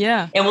 Yeah,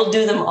 yeah. And we'll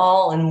do them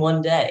all in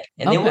one day.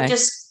 And then we'll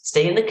just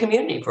stay in the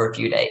community for a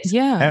few days.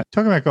 Yeah. And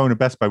talking about going to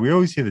Best Buy, we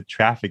always hear the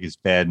traffic is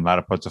bad in a lot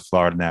of parts of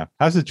Florida now.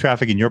 How's the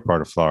traffic in your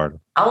part of Florida?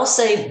 I will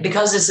say,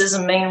 because this is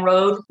a main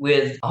road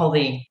with all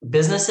the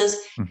businesses,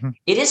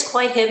 it is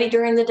quite heavy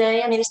during the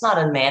day. I mean, it's not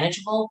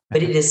unmanageable,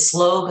 but it is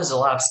slow because of a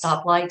lot of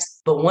stoplights.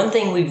 But one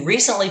thing we've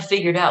recently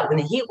figured out, when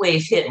the heat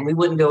wave hit and we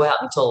wouldn't go out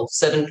until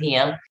 7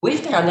 p.m., we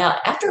found out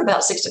after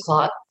about 6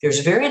 o'clock, there's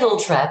very little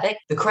traffic.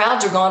 The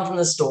crowds are gone from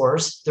the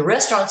stores. The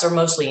restaurants are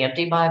mostly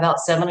empty by about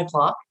 7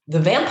 o'clock. The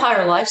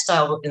vampire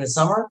lifestyle in the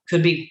summer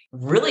could be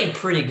really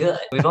pretty good.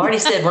 We've already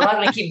said we're not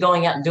going to keep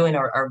going out and doing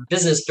our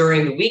business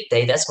during the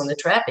weekday. That's when the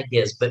traffic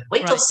is. But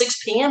wait till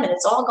 6 p.m. and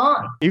it's all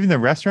gone. Even the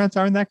restaurants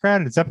aren't that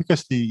crowded? Is that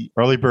because the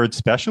early bird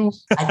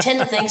specials? I tend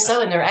to think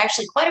so. And there are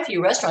actually quite a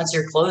few restaurants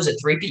here close at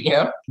 3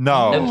 p.m.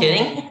 No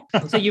kidding.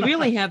 So you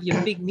really have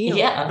your big meal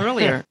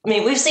earlier. I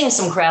mean, we've seen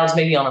some crowds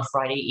maybe on a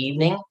Friday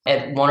evening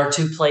at 1 or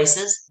 2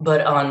 places,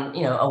 but on,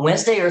 a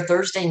Wednesday or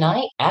Thursday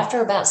night,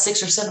 after about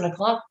 6 or 7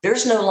 o'clock,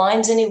 there's no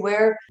lines anywhere.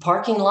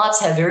 Parking lots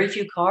have very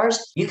few cars.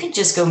 You can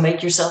just go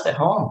make yourself at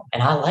home.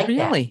 And I like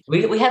that.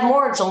 We have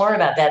more to learn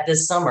about that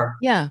this summer.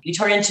 Yeah. You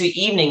turn into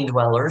evening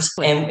dwellers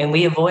and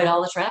we avoid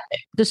all the traffic.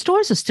 The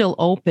stores are still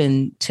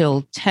open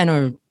till 10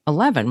 or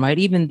 11, right?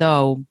 Even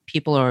though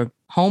people are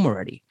home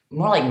already.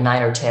 More like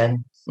 9 or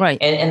 10. Right.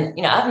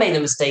 And I've made the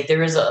mistake.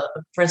 For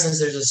instance,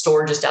 there's a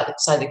store just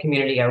outside the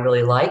community I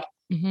really like,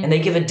 and they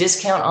give a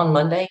discount on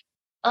Monday.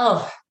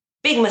 Oh,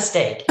 big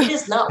mistake. It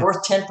is not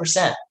worth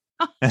 10%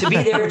 to be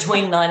there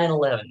between 9 and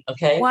 11.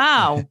 Okay.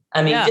 Wow.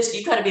 I mean,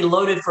 you try to be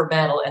loaded for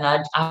battle. And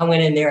I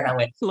went in there and I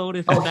went,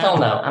 loaded for battle.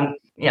 Hell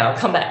no. I'll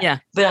come back. Yeah.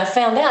 But I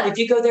found out if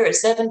you go there at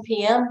 7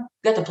 p.m.,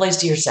 you got the place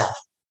to yourself.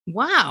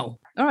 Wow.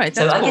 All right.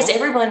 So I guess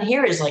everyone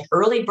here is like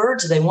early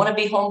birds. They want to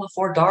be home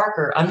before dark,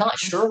 or I'm not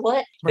sure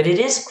what, but it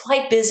is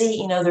quite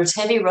busy. There's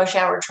heavy rush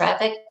hour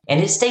traffic,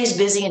 and it stays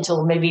busy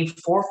until maybe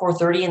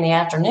 4:30 in the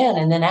afternoon.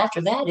 And then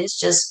after that, it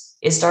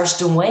starts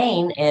to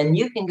wane, and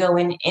you can go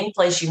in any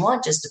place you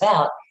want just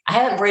about. I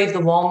haven't braved the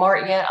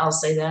Walmart yet. I'll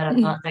say that. I'm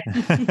not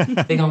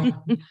that big on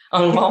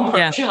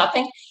Walmart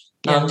shopping.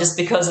 Just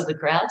because of the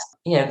crowds.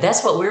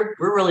 That's what we're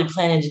really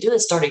planning to do,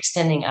 is start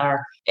extending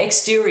our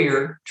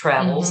exterior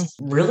travels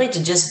really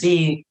to just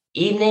be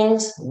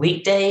evenings,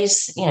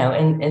 weekdays,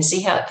 and see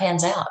how it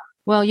pans out.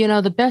 Well,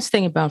 the best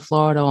thing about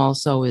Florida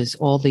also is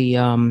all the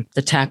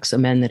tax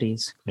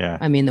amenities. Yeah.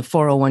 I mean, the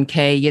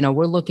 401k,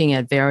 we're looking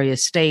at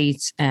various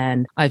states,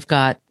 and I've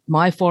got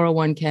my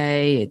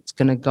 401k, it's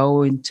going to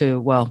go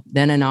into,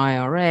 then an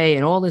IRA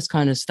and all this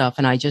kind of stuff.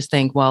 And I just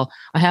think, I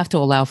have to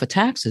allow for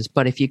taxes.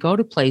 But if you go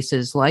to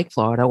places like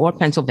Florida or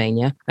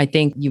Pennsylvania, I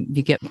think you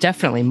get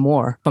definitely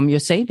more from your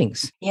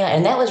savings. Yeah.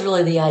 And that was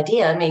really the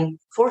idea. I mean,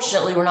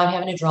 fortunately, we're not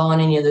having to draw on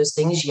any of those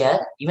things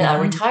yet. Even I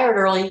retired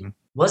early.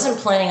 Wasn't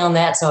planning on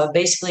that. So I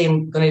basically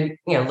am going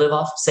to, live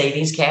off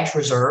savings, cash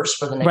reserves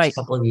for the next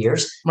couple of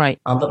years.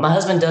 Right. But my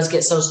husband does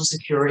get Social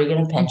Security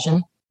and a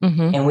pension.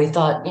 And we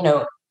thought,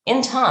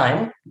 in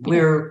time,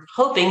 we're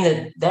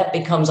hoping that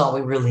becomes all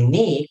we really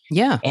need.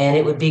 Yeah. And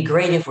it would be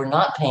great if we're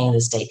not paying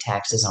the state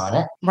taxes on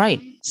it.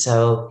 Right.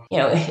 So,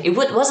 it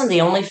wasn't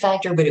the only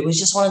factor, but it was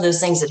just one of those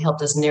things that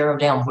helped us narrow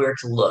down where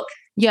to look.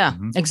 Yeah,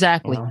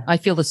 exactly. I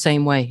feel the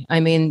same way. I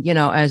mean,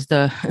 as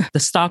the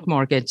stock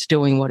market's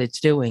doing what it's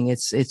doing,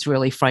 it's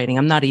really frightening.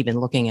 I'm not even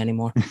looking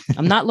anymore.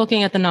 I'm not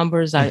looking at the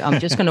numbers. I'm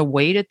just going to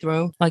wait it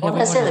through. Like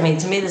I said, I mean,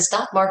 to me, the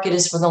stock market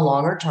is for the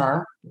longer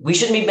term. We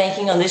shouldn't be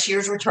banking on this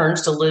year's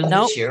returns to live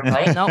this year,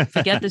 right? No,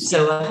 forget this.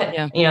 So,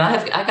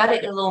 I got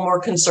it a little more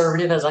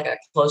conservative as I got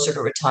closer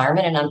to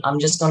retirement, and I'm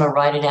just going to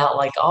ride it out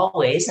like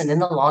always. And then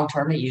the long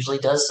term, it usually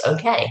does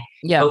okay.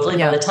 Yeah. Hopefully,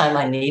 by the time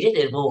I need it,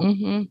 it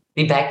will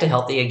be back to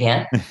healthy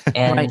again.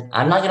 And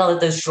I'm not going to let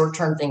those short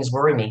term things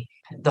worry me.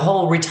 The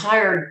whole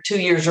retired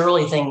 2 years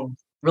early thing,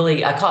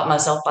 really, I caught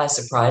myself by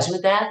surprise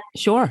with that.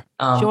 Sure.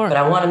 But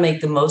I want to make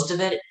the most of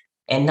it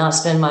and not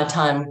spend my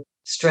time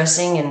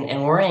stressing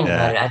and worrying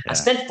about it. I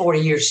spent 40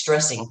 years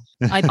stressing.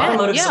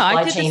 Automotive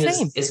supply chain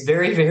is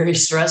very, very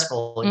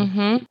stressful.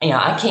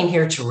 I came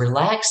here to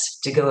relax,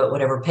 to go at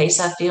whatever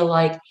pace I feel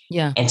like,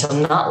 and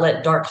to not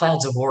let dark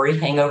clouds of worry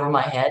hang over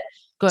my head.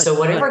 Good. So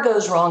whatever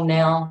goes wrong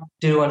now,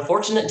 due to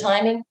unfortunate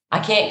timing, I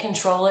can't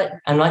control it.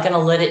 I'm not going to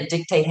let it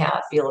dictate how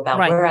I feel about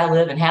where I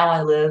live and how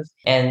I live.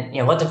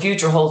 And what the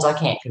future holds, I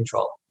can't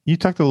control. You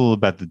talked a little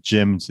about the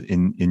gyms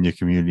in your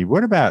community.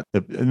 What about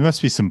there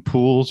must be some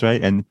pools,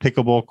 right? And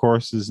pickleball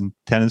courses and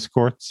tennis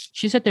courts?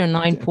 She said there are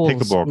 9 pools.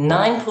 Pickleball courts.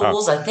 9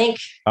 pools, I think.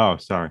 Oh,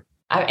 sorry.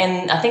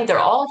 And I think they're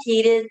all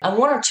heated. 1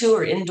 or 2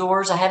 are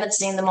indoors. I haven't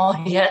seen them all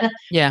yet.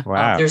 Yeah.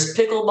 Wow. There's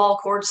pickleball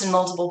courts in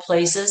multiple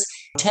places,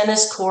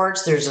 tennis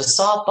courts. There's a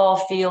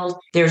softball field.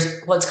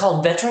 There's what's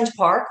called Veterans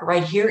Park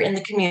right here in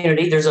the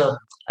community. There's a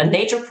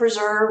nature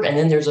preserve, and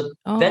then there's a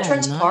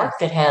Veterans Park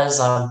that has,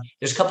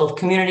 there's a couple of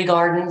community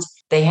gardens.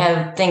 They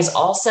have things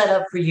all set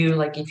up for you,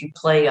 like if you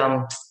play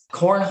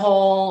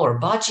cornhole or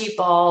bocce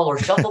ball or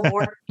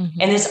shuffleboard,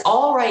 and it's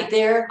all right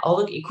there.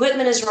 All the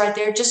equipment is right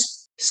there.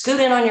 Just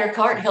scoot in on your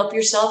cart, help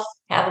yourself,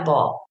 have a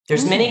ball.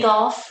 There's mini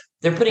golf.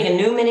 They're putting a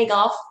new mini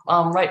golf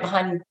right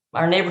behind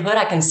our neighborhood.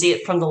 I can see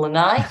it from the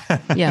Lanai.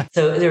 Yeah.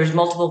 So there's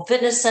multiple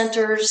fitness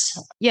centers.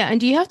 Yeah. And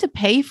do you have to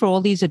pay for all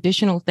these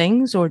additional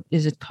things, or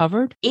is it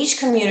covered? Each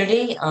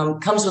community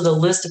comes with a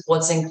list of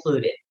what's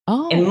included.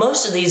 Oh. And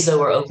most of these,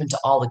 though, are open to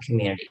all the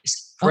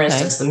communities. For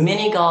instance, the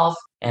mini golf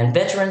and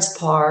Veterans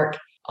Park,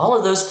 all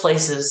of those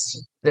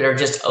places that are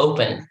just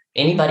open.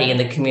 Anybody in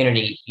the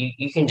community,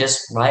 you can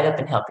just ride up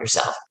and help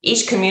yourself.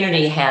 Each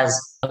community has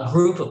a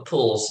group of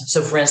pools.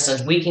 So, for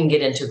instance, we can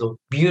get into the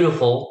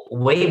beautiful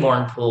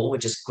Wayborn pool,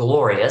 which is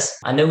glorious.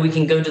 I know we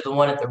can go to the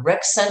one at the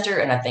rec center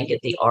and I think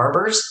at the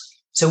Arbors.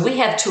 So we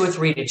have 2 or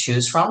 3 to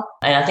choose from.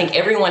 And I think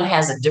everyone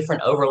has a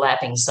different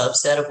overlapping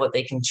subset of what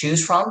they can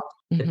choose from.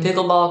 The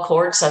pickleball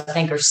courts, I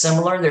think, are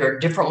similar. There are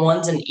different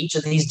ones in each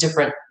of these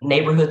different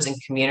neighborhoods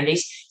and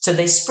communities. So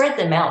they spread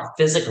them out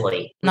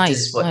physically, which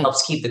is what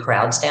helps keep the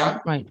crowds down.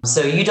 Right.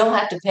 So you don't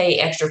have to pay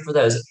extra for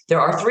those.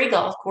 There are 3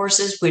 golf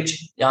courses,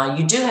 which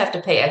you do have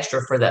to pay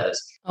extra for those.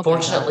 Okay.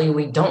 Fortunately,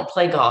 we don't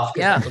play golf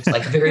because that looks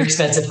like a very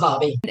expensive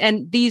hobby.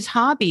 And these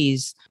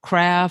hobbies,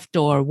 craft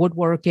or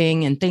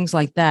woodworking and things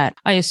like that,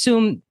 I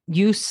assume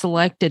you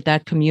selected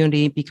that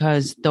community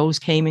because those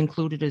came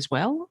included as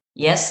well?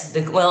 Yes.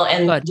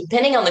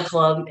 Depending on the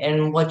club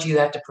and what you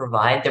have to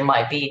provide, there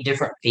might be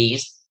different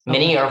fees.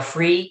 Many are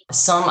free.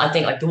 Some, I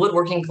think, like the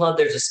woodworking club,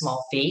 there's a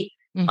small fee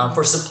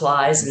for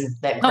supplies and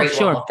that great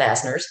wall of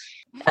fasteners.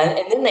 And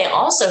then they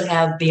also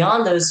have,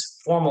 beyond those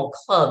formal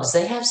clubs,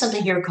 they have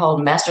something here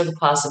called Master the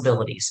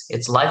Possibilities.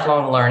 It's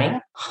lifelong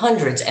learning,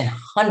 hundreds and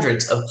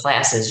hundreds of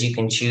classes you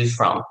can choose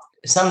from.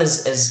 Some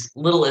as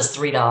little as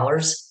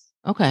 $3.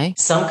 Okay.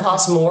 Some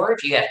cost more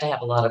if you have to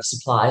have a lot of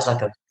supplies,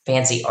 like a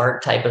fancy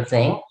art type of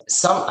thing.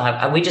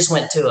 Some, we just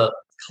went to a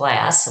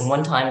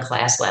one-time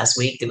class last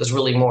week that was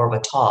really more of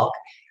a talk.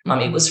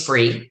 It was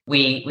free.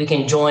 We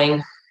can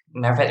join.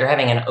 Matter of fact, they're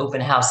having an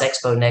open house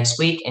expo next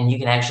week, and you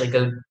can actually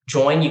go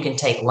join. You can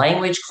take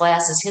language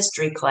classes,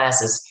 history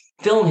classes,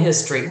 film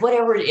history,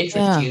 whatever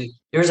interests you.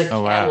 There's a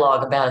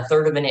catalog about a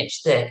third of an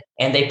inch thick,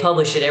 and they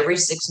publish it every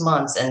 6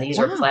 months. And these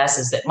are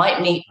classes that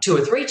might meet 2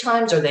 or 3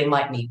 times, or they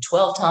might meet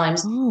 12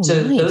 times.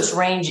 So those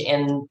range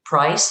in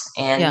price,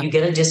 and you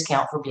get a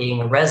discount for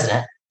being a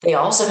resident. They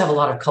also have a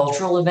lot of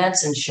cultural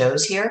events and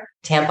shows here.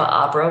 Tampa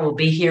Opera will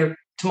be here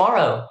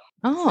tomorrow.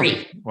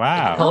 Free.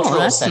 Wow.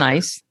 That's Center.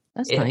 Nice.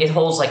 It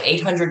holds like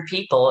 800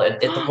 people at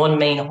the one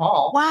main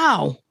hall.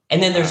 Wow.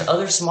 And then there's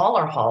other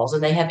smaller halls,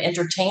 and they have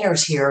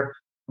entertainers here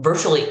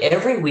virtually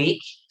every week.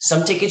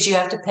 Some tickets you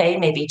have to pay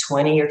maybe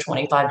 $20 or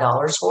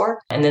 $25 for.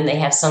 And then they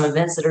have some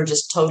events that are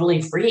just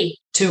totally free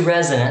to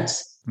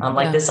residents,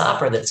 like this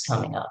opera that's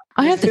coming up.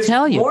 I have to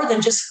tell you. More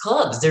than just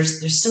clubs.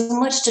 There's so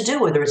much to do,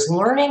 whether it's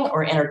learning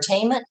or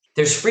entertainment.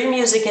 There's free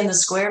music in the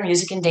square,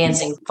 music and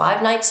dancing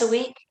 5 nights a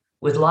week.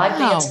 With live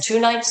bands 2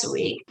 nights a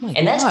week.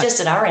 And that's just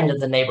at our end of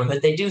the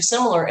neighborhood. They do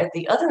similar at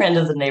the other end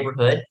of the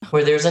neighborhood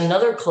where there's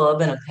another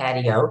club and a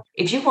patio.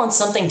 If you want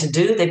something to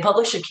do, they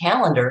publish a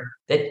calendar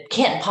that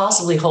can't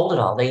possibly hold it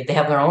all. They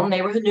have their own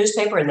neighborhood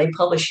newspaper, and they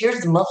publish, here's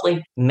the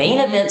monthly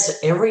main events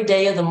every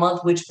day of the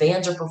month, which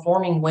bands are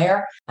performing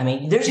where. I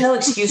mean, there's no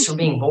excuse for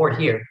being bored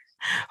here.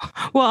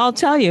 Well, I'll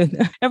tell you,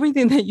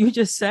 everything that you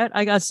just said,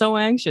 I got so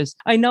anxious.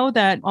 I know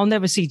that I'll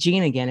never see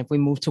Gene again if we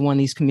move to one of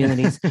these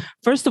communities.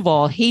 First of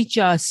all, he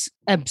just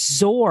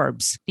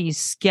absorbs these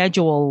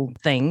schedule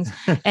things.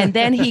 And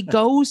then he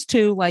goes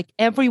to like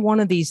every one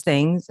of these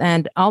things.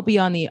 And I'll be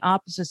on the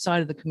opposite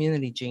side of the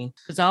community, Gene,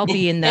 because I'll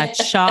be in that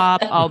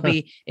shop. I'll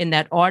be in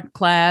that art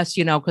class,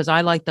 because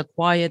I like the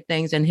quiet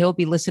things. And he'll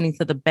be listening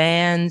to the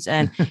bands,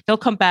 and he'll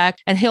come back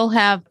and he'll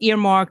have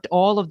earmarked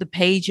all of the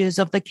pages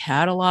of the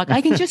catalog.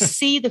 I can just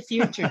see the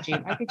future,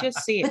 Gene. I can just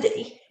see it.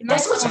 But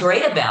that's what's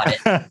great about it.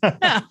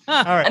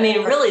 I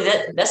mean, really,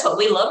 that's what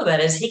we love about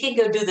it, is he can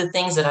go do the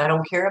things that I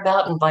don't care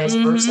about and vice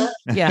versa.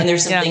 Yeah. And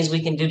there's some things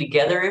we can do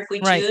together if we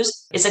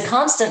choose. It's a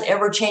constant,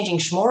 ever-changing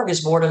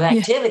smorgasbord of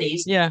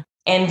activities. Yeah.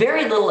 And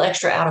very little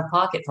extra out of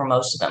pocket for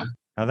most of them.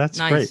 Oh, that's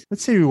great.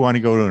 Let's say we want to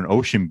go to an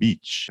ocean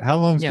beach. How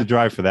long is the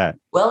drive for that?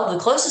 Well, the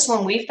closest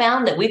one we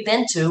found that we've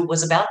been to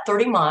was about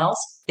 30 miles.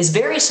 It's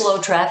very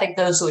slow traffic,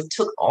 though, so it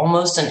took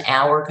almost an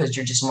hour because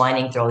you're just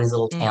winding through all these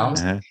little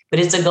towns. But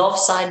it's a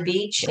Gulfside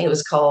beach. I think it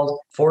was called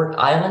Fort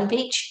Island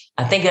Beach.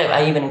 I think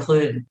I even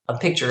included a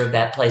picture of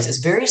that place. It's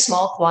very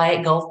small,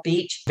 quiet Gulf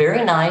Beach,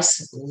 very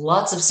nice,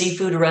 lots of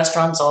seafood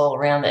restaurants all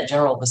around that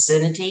general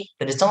vicinity,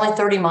 but it's only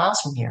 30 miles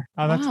from here.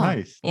 Oh, that's Wow.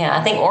 nice. Yeah,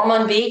 I think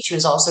Ormond Beach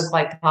is also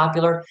quite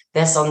popular.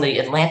 That's on the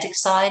Atlantic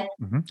side.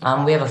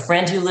 Mhm. We have a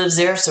friend who lives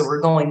there, so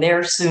we're going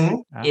there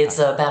soon. Ah. It's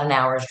about an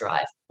hour's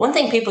drive. One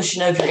thing people should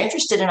know, if you're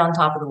interested in On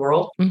Top of the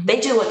World, Mhm.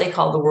 they do what they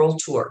call the World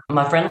Tour.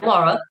 My friend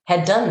Laura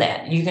had done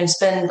that. You can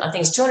spend, I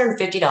think it's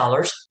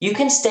 $250. You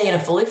can stay in a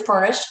fully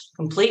furnished,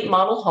 complete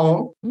model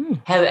home,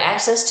 Mm. have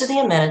access to the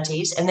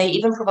amenities, and they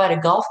even provide a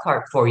golf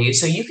cart for you.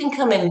 So you can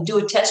come in and do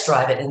a test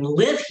drive it and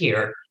live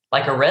here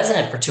like a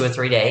resident for 2 or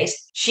 3 days.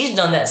 She's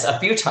done that a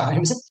few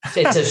times.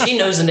 So she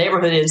knows the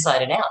neighborhood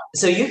inside and out.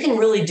 So you can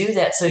really do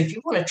that. So if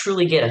you want to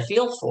truly get a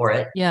feel for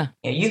it, Yeah.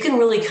 you can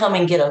really come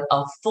and get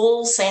a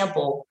full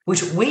sample,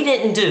 which we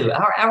didn't do.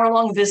 Our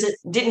hour-long visit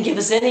didn't give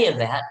us any of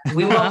that.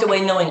 We walked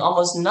away knowing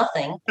almost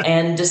nothing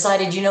and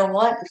decided, you know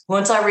what?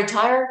 Once I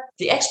retire,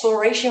 the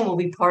exploration will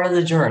be part of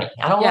the journey.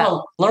 I don't want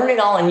to learn it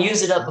all and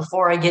use it up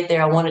before I get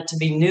there. I want it to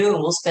be new,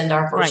 and we'll spend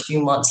our first few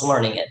months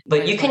learning it.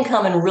 But you can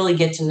come and really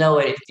get to know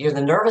it. If you're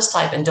the nervous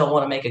type and don't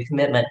want to make a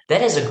commitment,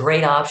 that is a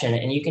great option.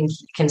 And you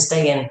can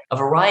stay in a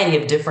variety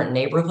of different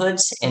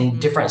neighborhoods and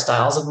different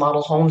styles of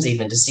model homes,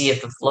 even to see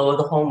if the flow of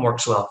the home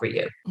works well for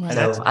you. Right.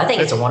 So I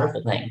think it's a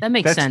wonderful thing. That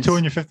makes sense. That's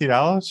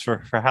 $250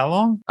 for how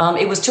long?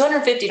 It was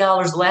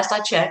 $250 the last I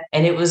checked,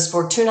 and it was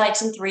for 2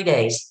 nights and 3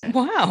 days.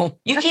 Wow.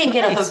 You can't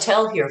get a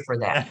hotel here for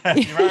that.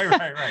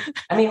 Right.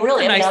 I mean,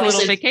 really, It's a nice little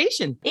obviously-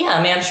 vacation. Yeah,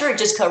 I mean, I'm sure it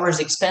just covers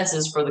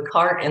expenses for the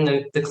cart and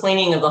the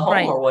cleaning of the home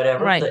Right, or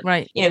whatever. right, but,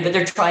 right. But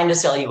they're trying to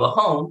sell you a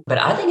home. But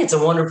I think it's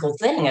a wonderful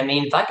thing. I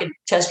mean, if I could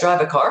test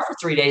drive a car for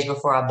 3 days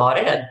before I bought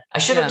it, I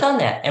should have done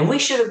that. And we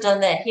should have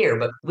done that here.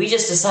 But we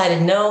just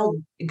decided, no,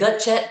 gut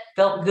check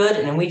felt good.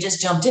 And then we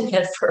just jumped in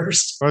head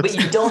first. But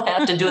you don't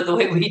have to do it the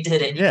way we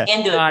did it. You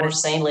can do it more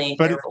sanely and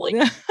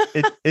carefully.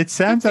 It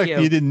sounds like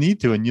you didn't need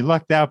to, and you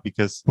lucked out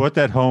because you bought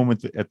that home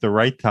at the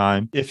right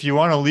time. If you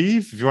want to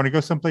leave, if you want to go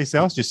someplace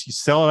else, just you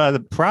sell it at a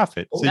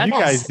profit. So you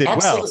guys did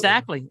well.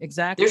 Exactly.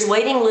 There's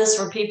waiting lists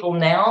for people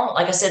now.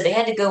 Like I said, they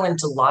had to go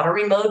into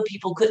lottery mode.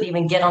 People couldn't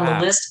even get on the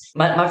list.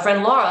 My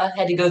friend Laura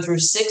had to go through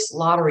 6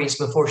 lotteries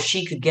before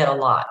she could get a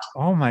lot.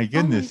 Oh my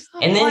goodness.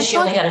 And then she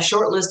only had a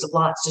short list of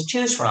lots to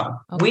choose from.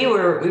 Okay. We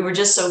were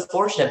just so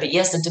fortunate. But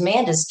yes, the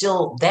demand is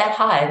still that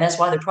high, and that's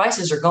why the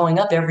prices are going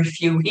up every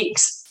few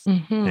weeks.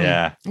 Mm-hmm.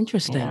 Yeah.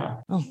 Interesting. Yeah.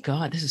 Oh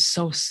God, this is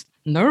so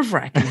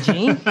nerve-wracking,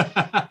 Gene.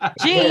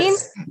 Gene.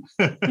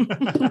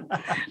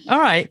 All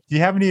right. Do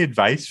you have any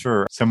advice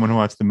for someone who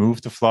wants to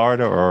move to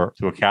Florida or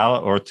to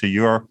Ocala or to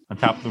your On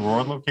Top of the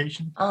World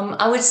location?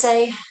 I would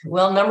say,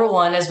 well, number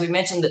one, as we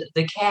mentioned,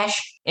 the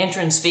cash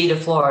entrance fee to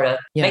Florida,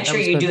 make sure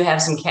you do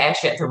have some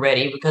cash at the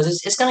ready because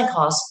it's going to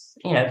cost,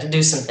 to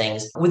do some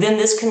things. Within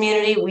this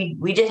community,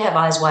 we did have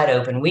eyes wide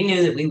open. We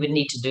knew that we would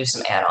need to do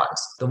some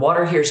add-ons. The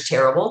water here is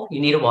terrible. You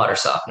need a water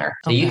softener.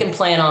 So you can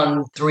plan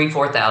on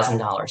 $3,000,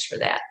 $4,000 for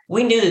that.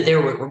 We knew that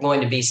there were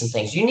going to be some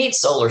things. You need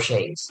solar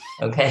shades,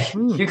 okay?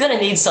 You're going to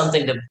need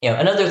something to,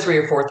 another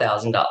 $3,000 or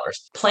 $4,000.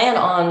 Plan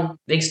on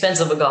the expense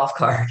of a golf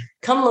cart.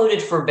 Come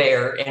loaded for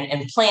bear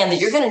and plan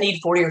that you're going to need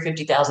 $40,000 or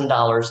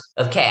 $50,000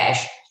 of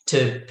cash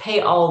to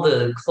pay all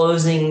the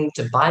closing,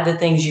 to buy the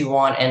things you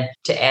want, and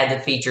to add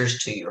the features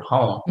to your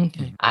home.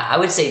 Okay. I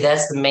would say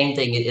that's the main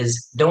thing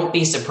is don't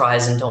be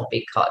surprised and don't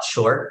be caught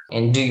short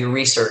and do your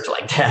research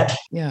like that.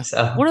 Yeah.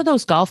 So what do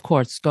those golf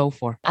courts go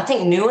for? I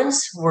think new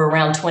ones were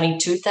around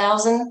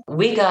 $22,000.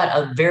 We got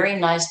a very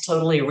nice,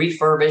 totally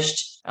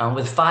refurbished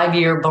with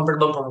 5-year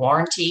bumper-to-bumper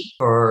warranty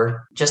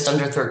for just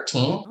under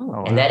 $13,000.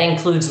 Oh, and that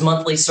includes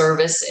monthly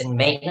service and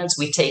maintenance.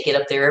 We take it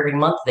up there every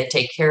month. They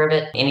take care of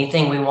it.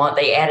 Anything we want,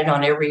 they added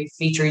on every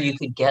feature you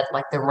could get,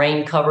 like the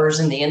rain covers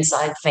and the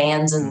inside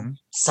fans and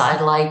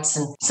side lights.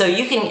 And so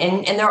you can,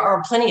 and there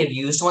are plenty of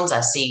used ones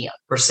I see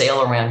for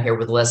sale around here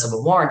with less of a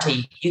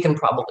warranty. You can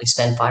probably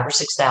spend $5,000 or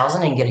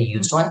 $6,000 and get a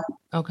used one.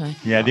 Okay.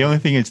 Yeah. The only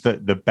thing is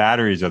the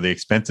batteries are the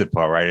expensive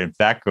part, right? If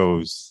that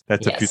goes,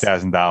 that's a few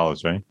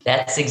 $1,000s, right?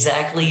 That's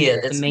exactly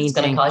it. It's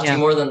going to cost you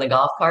more than the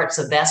golf cart.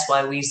 So that's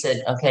why we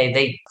said, okay,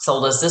 they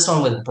sold us this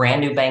one with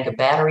brand new bank of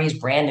batteries,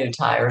 brand new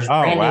tires,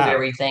 brand new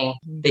everything.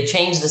 They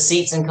changed the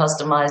seats and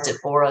customized it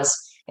for us.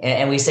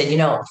 And we said,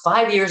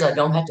 5 years, I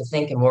don't have to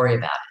think and worry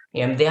about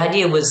it. The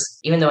idea was,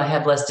 even though I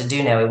have less to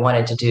do now, we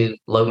wanted to do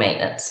low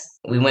maintenance.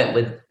 We went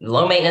with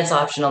low maintenance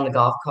option on the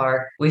golf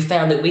cart. We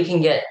found that we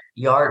can get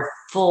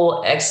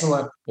full,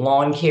 excellent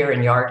lawn care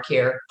and yard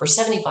care for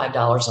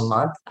 $75 a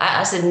month.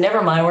 I said,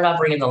 never mind, we're not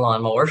bringing the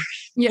lawnmower.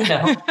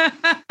 Yeah.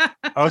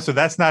 Oh, so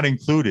that's not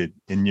included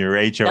in your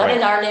HOA? Not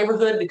in our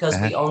neighborhood because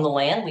we own the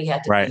land. We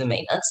have to do the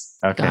maintenance.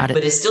 Okay. Got it.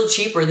 But it's still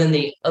cheaper than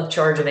the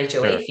upcharge of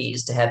HOA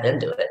fees to have them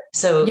do it.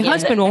 So your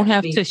husband won't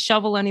have to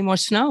shovel any more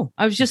snow.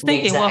 I was just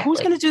thinking, well, who's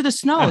going to do the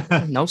snow?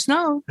 No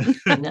snow.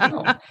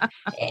 No.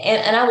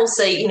 And I will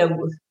say,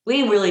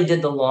 We really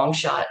did the long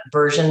shot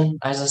version.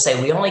 As I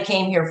say, we only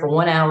came here for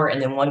 1 hour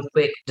and then one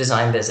quick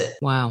design visit.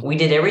 Wow. We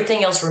did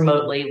everything else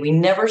remotely. We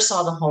never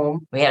saw the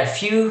home. We had a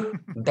few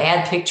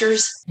bad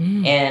pictures,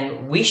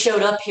 and we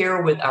showed up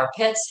here with our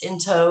pets in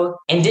tow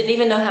and didn't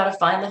even know how to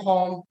find the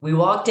home. We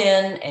walked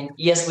in, and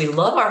yes, we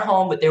love our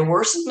home, but there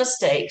were some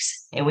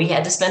mistakes, and we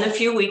had to spend a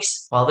few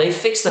weeks while they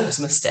fixed those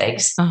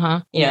mistakes.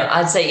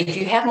 I'd say if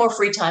you have more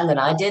free time than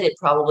I did, it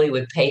probably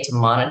would pay to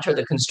monitor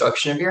the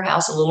construction of your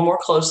house a little more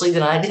closely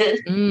than I did.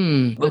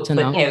 But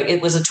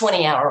it was a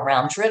 20-hour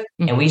round trip,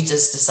 and we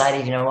just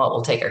decided, you know what,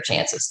 we'll take our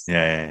chances.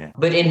 Yeah.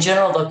 But in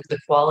general, the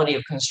quality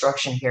of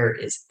construction here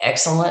is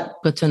excellent.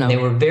 Good to know. They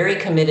were very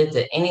committed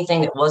that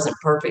anything that wasn't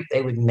perfect,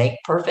 they would make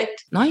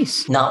perfect.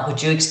 Nice. Not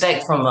what you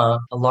expect from a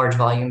large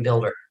volume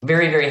builder.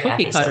 Very, very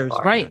happy. Cookie cutters, so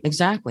far. right?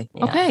 Exactly.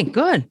 Yeah. Okay,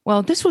 good.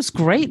 Well, this was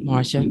great,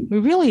 Marcia. We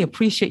really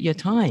appreciate your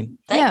time.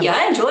 Thank you.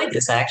 I enjoyed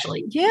this,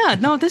 actually. Yeah,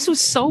 no, this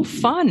was so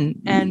fun.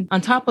 And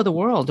on top of the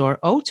world, or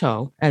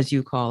OTO, as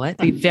you call it,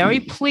 be very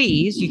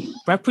pleased. You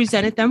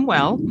represented them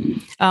well.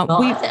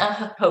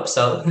 I hope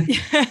so.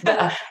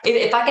 But,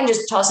 if I can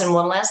just toss in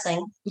one last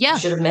thing, I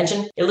should have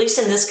mentioned, at least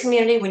in this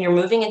community, when you're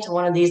moving into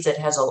one of these that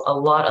has a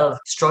lot of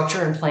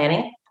structure and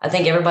planning, I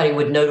think everybody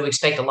would know to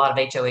expect a lot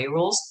of HOA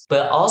rules,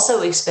 but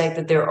also expect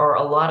that there are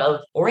a lot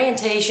of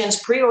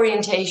orientations,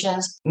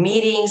 pre-orientations,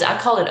 meetings. I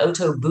call it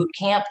OTO boot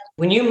camp.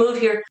 When you move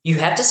here, you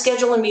have to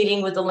schedule a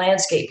meeting with the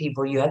landscape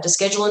people. You have to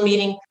schedule a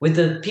meeting with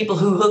the people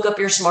who hook up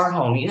your smart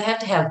home. You have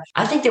to have,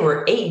 I think there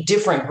were 8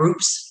 different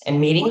groups and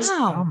meetings.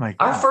 Wow. Oh my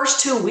God. Our first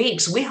 2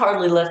 weeks, we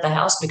hardly left the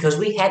house because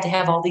we had to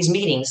have all these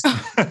meetings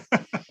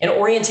and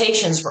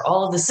orientations for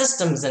all of the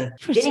systems and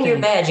getting your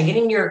badge and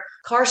getting your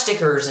car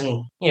stickers.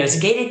 And, it's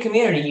a gated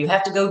community. You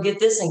have to go get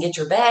this and get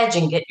your badge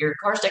and get your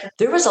car sticker.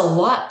 There was a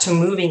lot to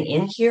moving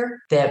in here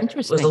that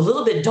was a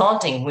little bit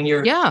daunting when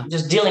you're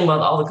just dealing with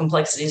all the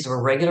complexities of a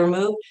regular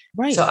move.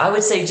 Right. So I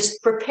would say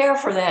just prepare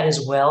for that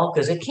as well,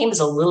 because it came as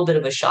a little bit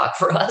of a shock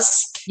for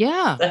us.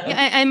 Yeah.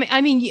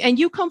 I mean, and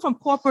you come from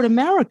corporate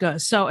America.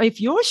 So if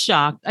you're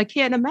shocked, I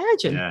can't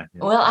imagine. Yeah.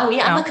 Well,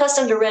 I'm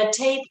accustomed to red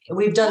tape.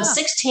 We've done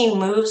 16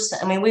 moves.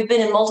 I mean, we've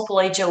been in multiple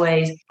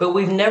HOAs, but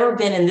we've never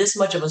been in this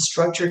much of a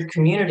structured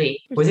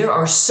community where there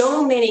are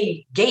so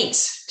many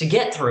gates to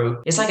get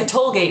through. It's like a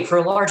toll gate for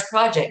a large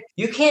project.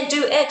 You can't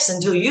do X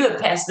until you have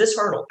passed this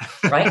hurdle,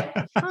 right?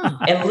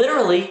 And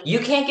literally, you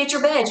can't get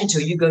your badge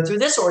until you go through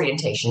this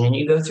orientation and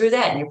you go through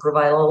that and you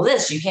provide all of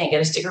this. You can't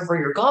get a sticker for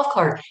your golf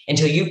cart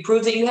until you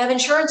prove that you have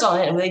insurance on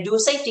it and they do a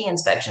safety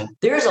inspection.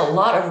 There's a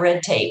lot of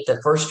red tape the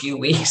first few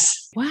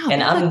weeks. Wow.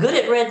 And I'm good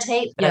at red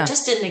tape, but I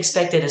just didn't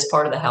expect it as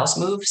part of the house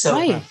move. So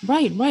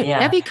Right. Yeah.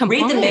 Heavy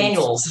compliance. Read the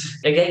manuals.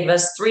 They gave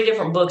us 3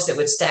 different books that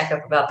would stack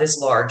up about this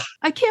large.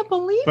 I can't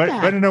believe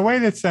that. But in a way,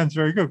 that sounds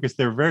very good because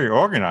they're very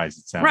organized.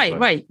 It sounds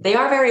right. They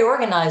are very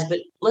organized, but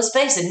let's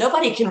face it,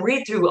 nobody can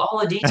read through all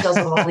the details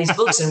of all these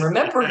books and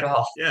remember it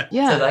all.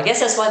 Yeah. So I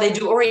guess that's why they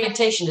do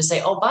orientation, to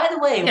say, oh, by the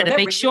way, remember, to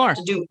make sure you have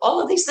to do all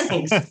of these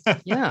things.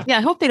 Yeah. I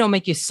hope they don't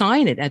make you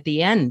sign it at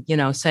the end.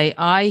 Say,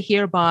 I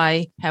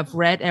hereby have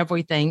read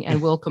everything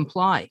and will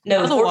comply.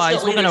 No,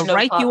 otherwise we're going to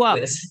write you up.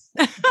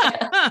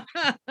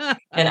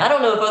 And I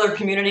don't know if other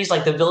communities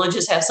like the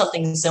Villages have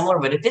something similar,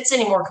 but if it's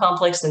any more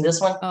complex than this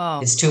one,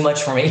 it's too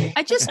much for me.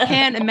 I just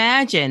can't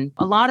imagine.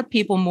 A lot of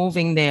people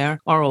moving there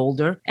are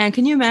older. And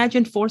can you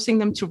imagine forcing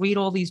them to read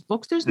all these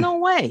books? There's no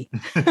way.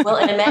 Well,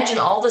 and imagine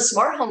all the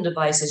smart home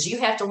devices. You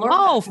have to learn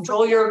how to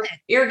control your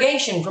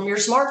irrigation from your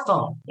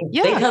smartphone.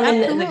 Yeah, they come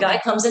in, and the guy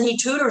comes in, he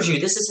tutors you.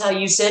 This is how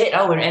you set it.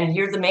 Oh, and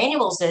here the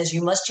manual says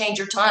you must change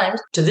your times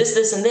to this,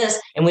 this, and this.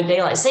 And when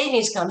daylight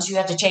savings comes, you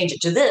have to change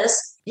it to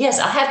this. Yes,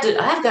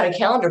 I've got a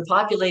calendar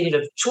populated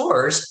of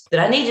chores that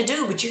I need to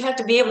do, but you have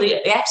to be able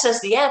to access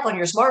the app on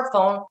your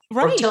smartphone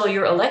or tell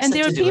your Alexa to do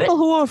it. And there are people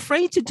who are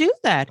afraid to do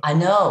that. I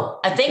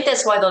know. I think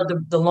that's why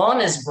the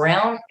lawn is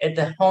brown at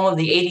the home of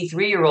the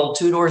 83-year-old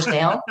 2 doors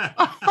down,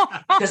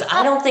 because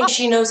I don't think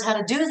she knows how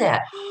to do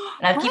that.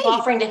 And I keep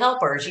offering to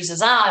help her. She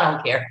says, I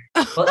don't care.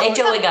 Well,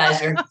 HOA guys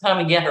are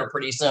coming to get her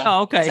pretty soon.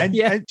 Oh, okay. And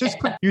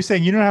you're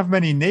saying you don't have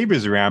many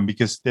neighbors around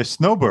because they're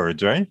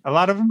snowbirds, right? A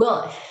lot of them?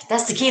 Well,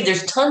 that's the key.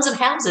 There's tons of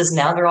houses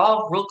now. They're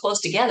all real close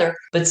together.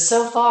 But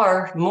so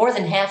far, more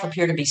than half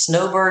appear to be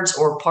snowbirds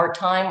or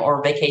part-time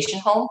or vacation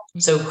home.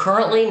 So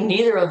currently,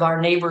 neither of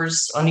our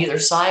neighbors on either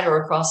side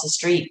or across the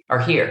street are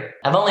here.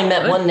 I've only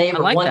met one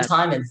neighbor one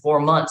time in 4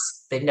 months.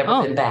 They've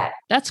never been back.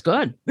 That's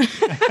good.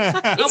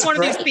 I'm one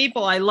of these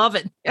people. I love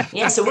it.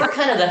 Yeah, so we're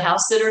kind of the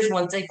house sitters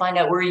once they find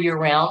out we're year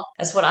round.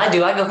 That's what I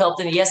do. I go help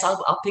them. Yes,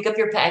 I'll pick up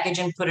your package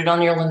and put it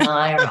on your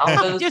lanai. Or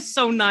I'll go. Just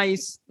so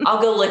nice.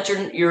 I'll go let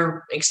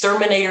your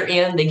exterminator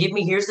in. They give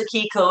me, here's the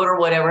key code or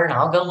whatever, and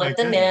I'll go let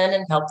them in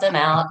and help them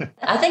out.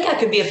 I think I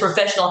could be a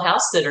professional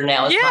house sitter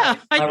now. Yeah,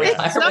 my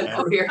retirement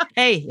career.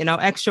 Hey,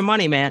 extra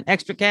money, man,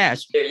 extra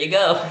cash. There you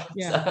go.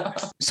 Yeah.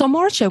 So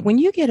Marcia, when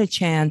you get a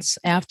chance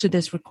after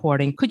this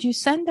recording, could you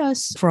send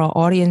us, for our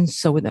audience,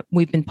 so that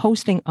we've been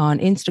posting on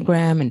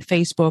Instagram and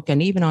Facebook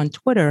and even on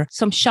Twitter,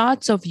 some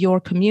shots of your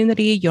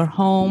community, your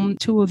home,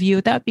 two of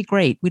you. That'd be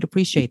great. We'd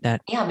appreciate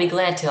that. Yeah, I'll be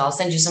glad to. I'll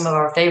send you some of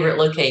our favorite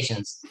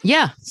locations.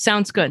 Yeah,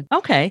 sounds good.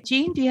 Okay.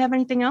 Jean, do you have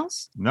anything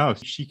else? No,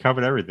 she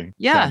covered everything.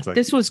 Yeah,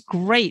 this was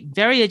great.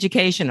 Very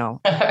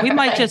educational. We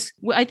might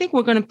I think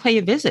we're going to pay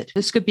a visit.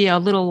 This could be our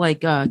little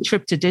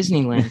trip to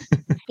Disneyland.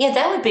 Yeah,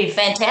 that would be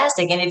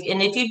fantastic.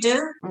 And if you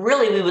do,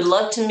 really, we would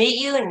love to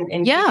meet you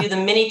and give you the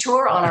mini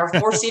tour on our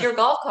 4-seater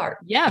golf cart.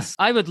 Yes,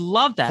 I would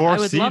love that.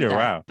 4-seater,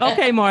 wow.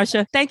 Okay,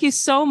 Marcia, thank you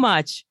so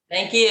much.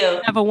 Thank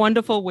you. Have a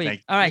wonderful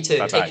week. All right. You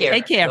too. Take care.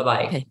 Take care.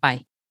 Bye-bye. Okay,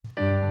 bye.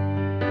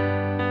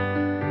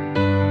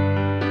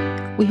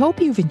 We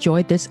hope you've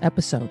enjoyed this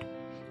episode.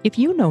 If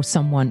you know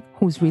someone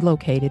who's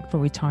relocated for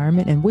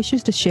retirement and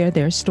wishes to share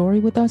their story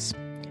with us,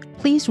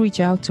 please reach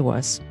out to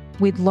us.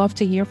 We'd love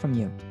to hear from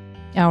you.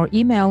 Our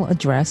email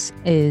address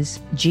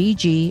is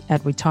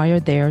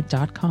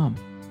gg@retirethere.com.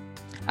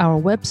 Our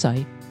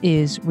website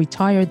is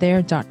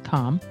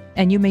retirethere.com,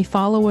 and you may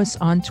follow us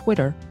on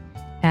Twitter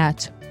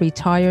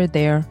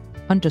 @retirethere_.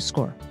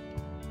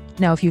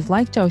 Now, if you've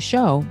liked our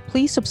show,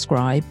 please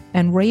subscribe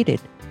and rate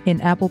it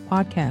in Apple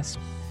Podcasts.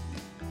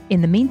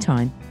 In the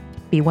meantime,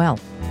 be well.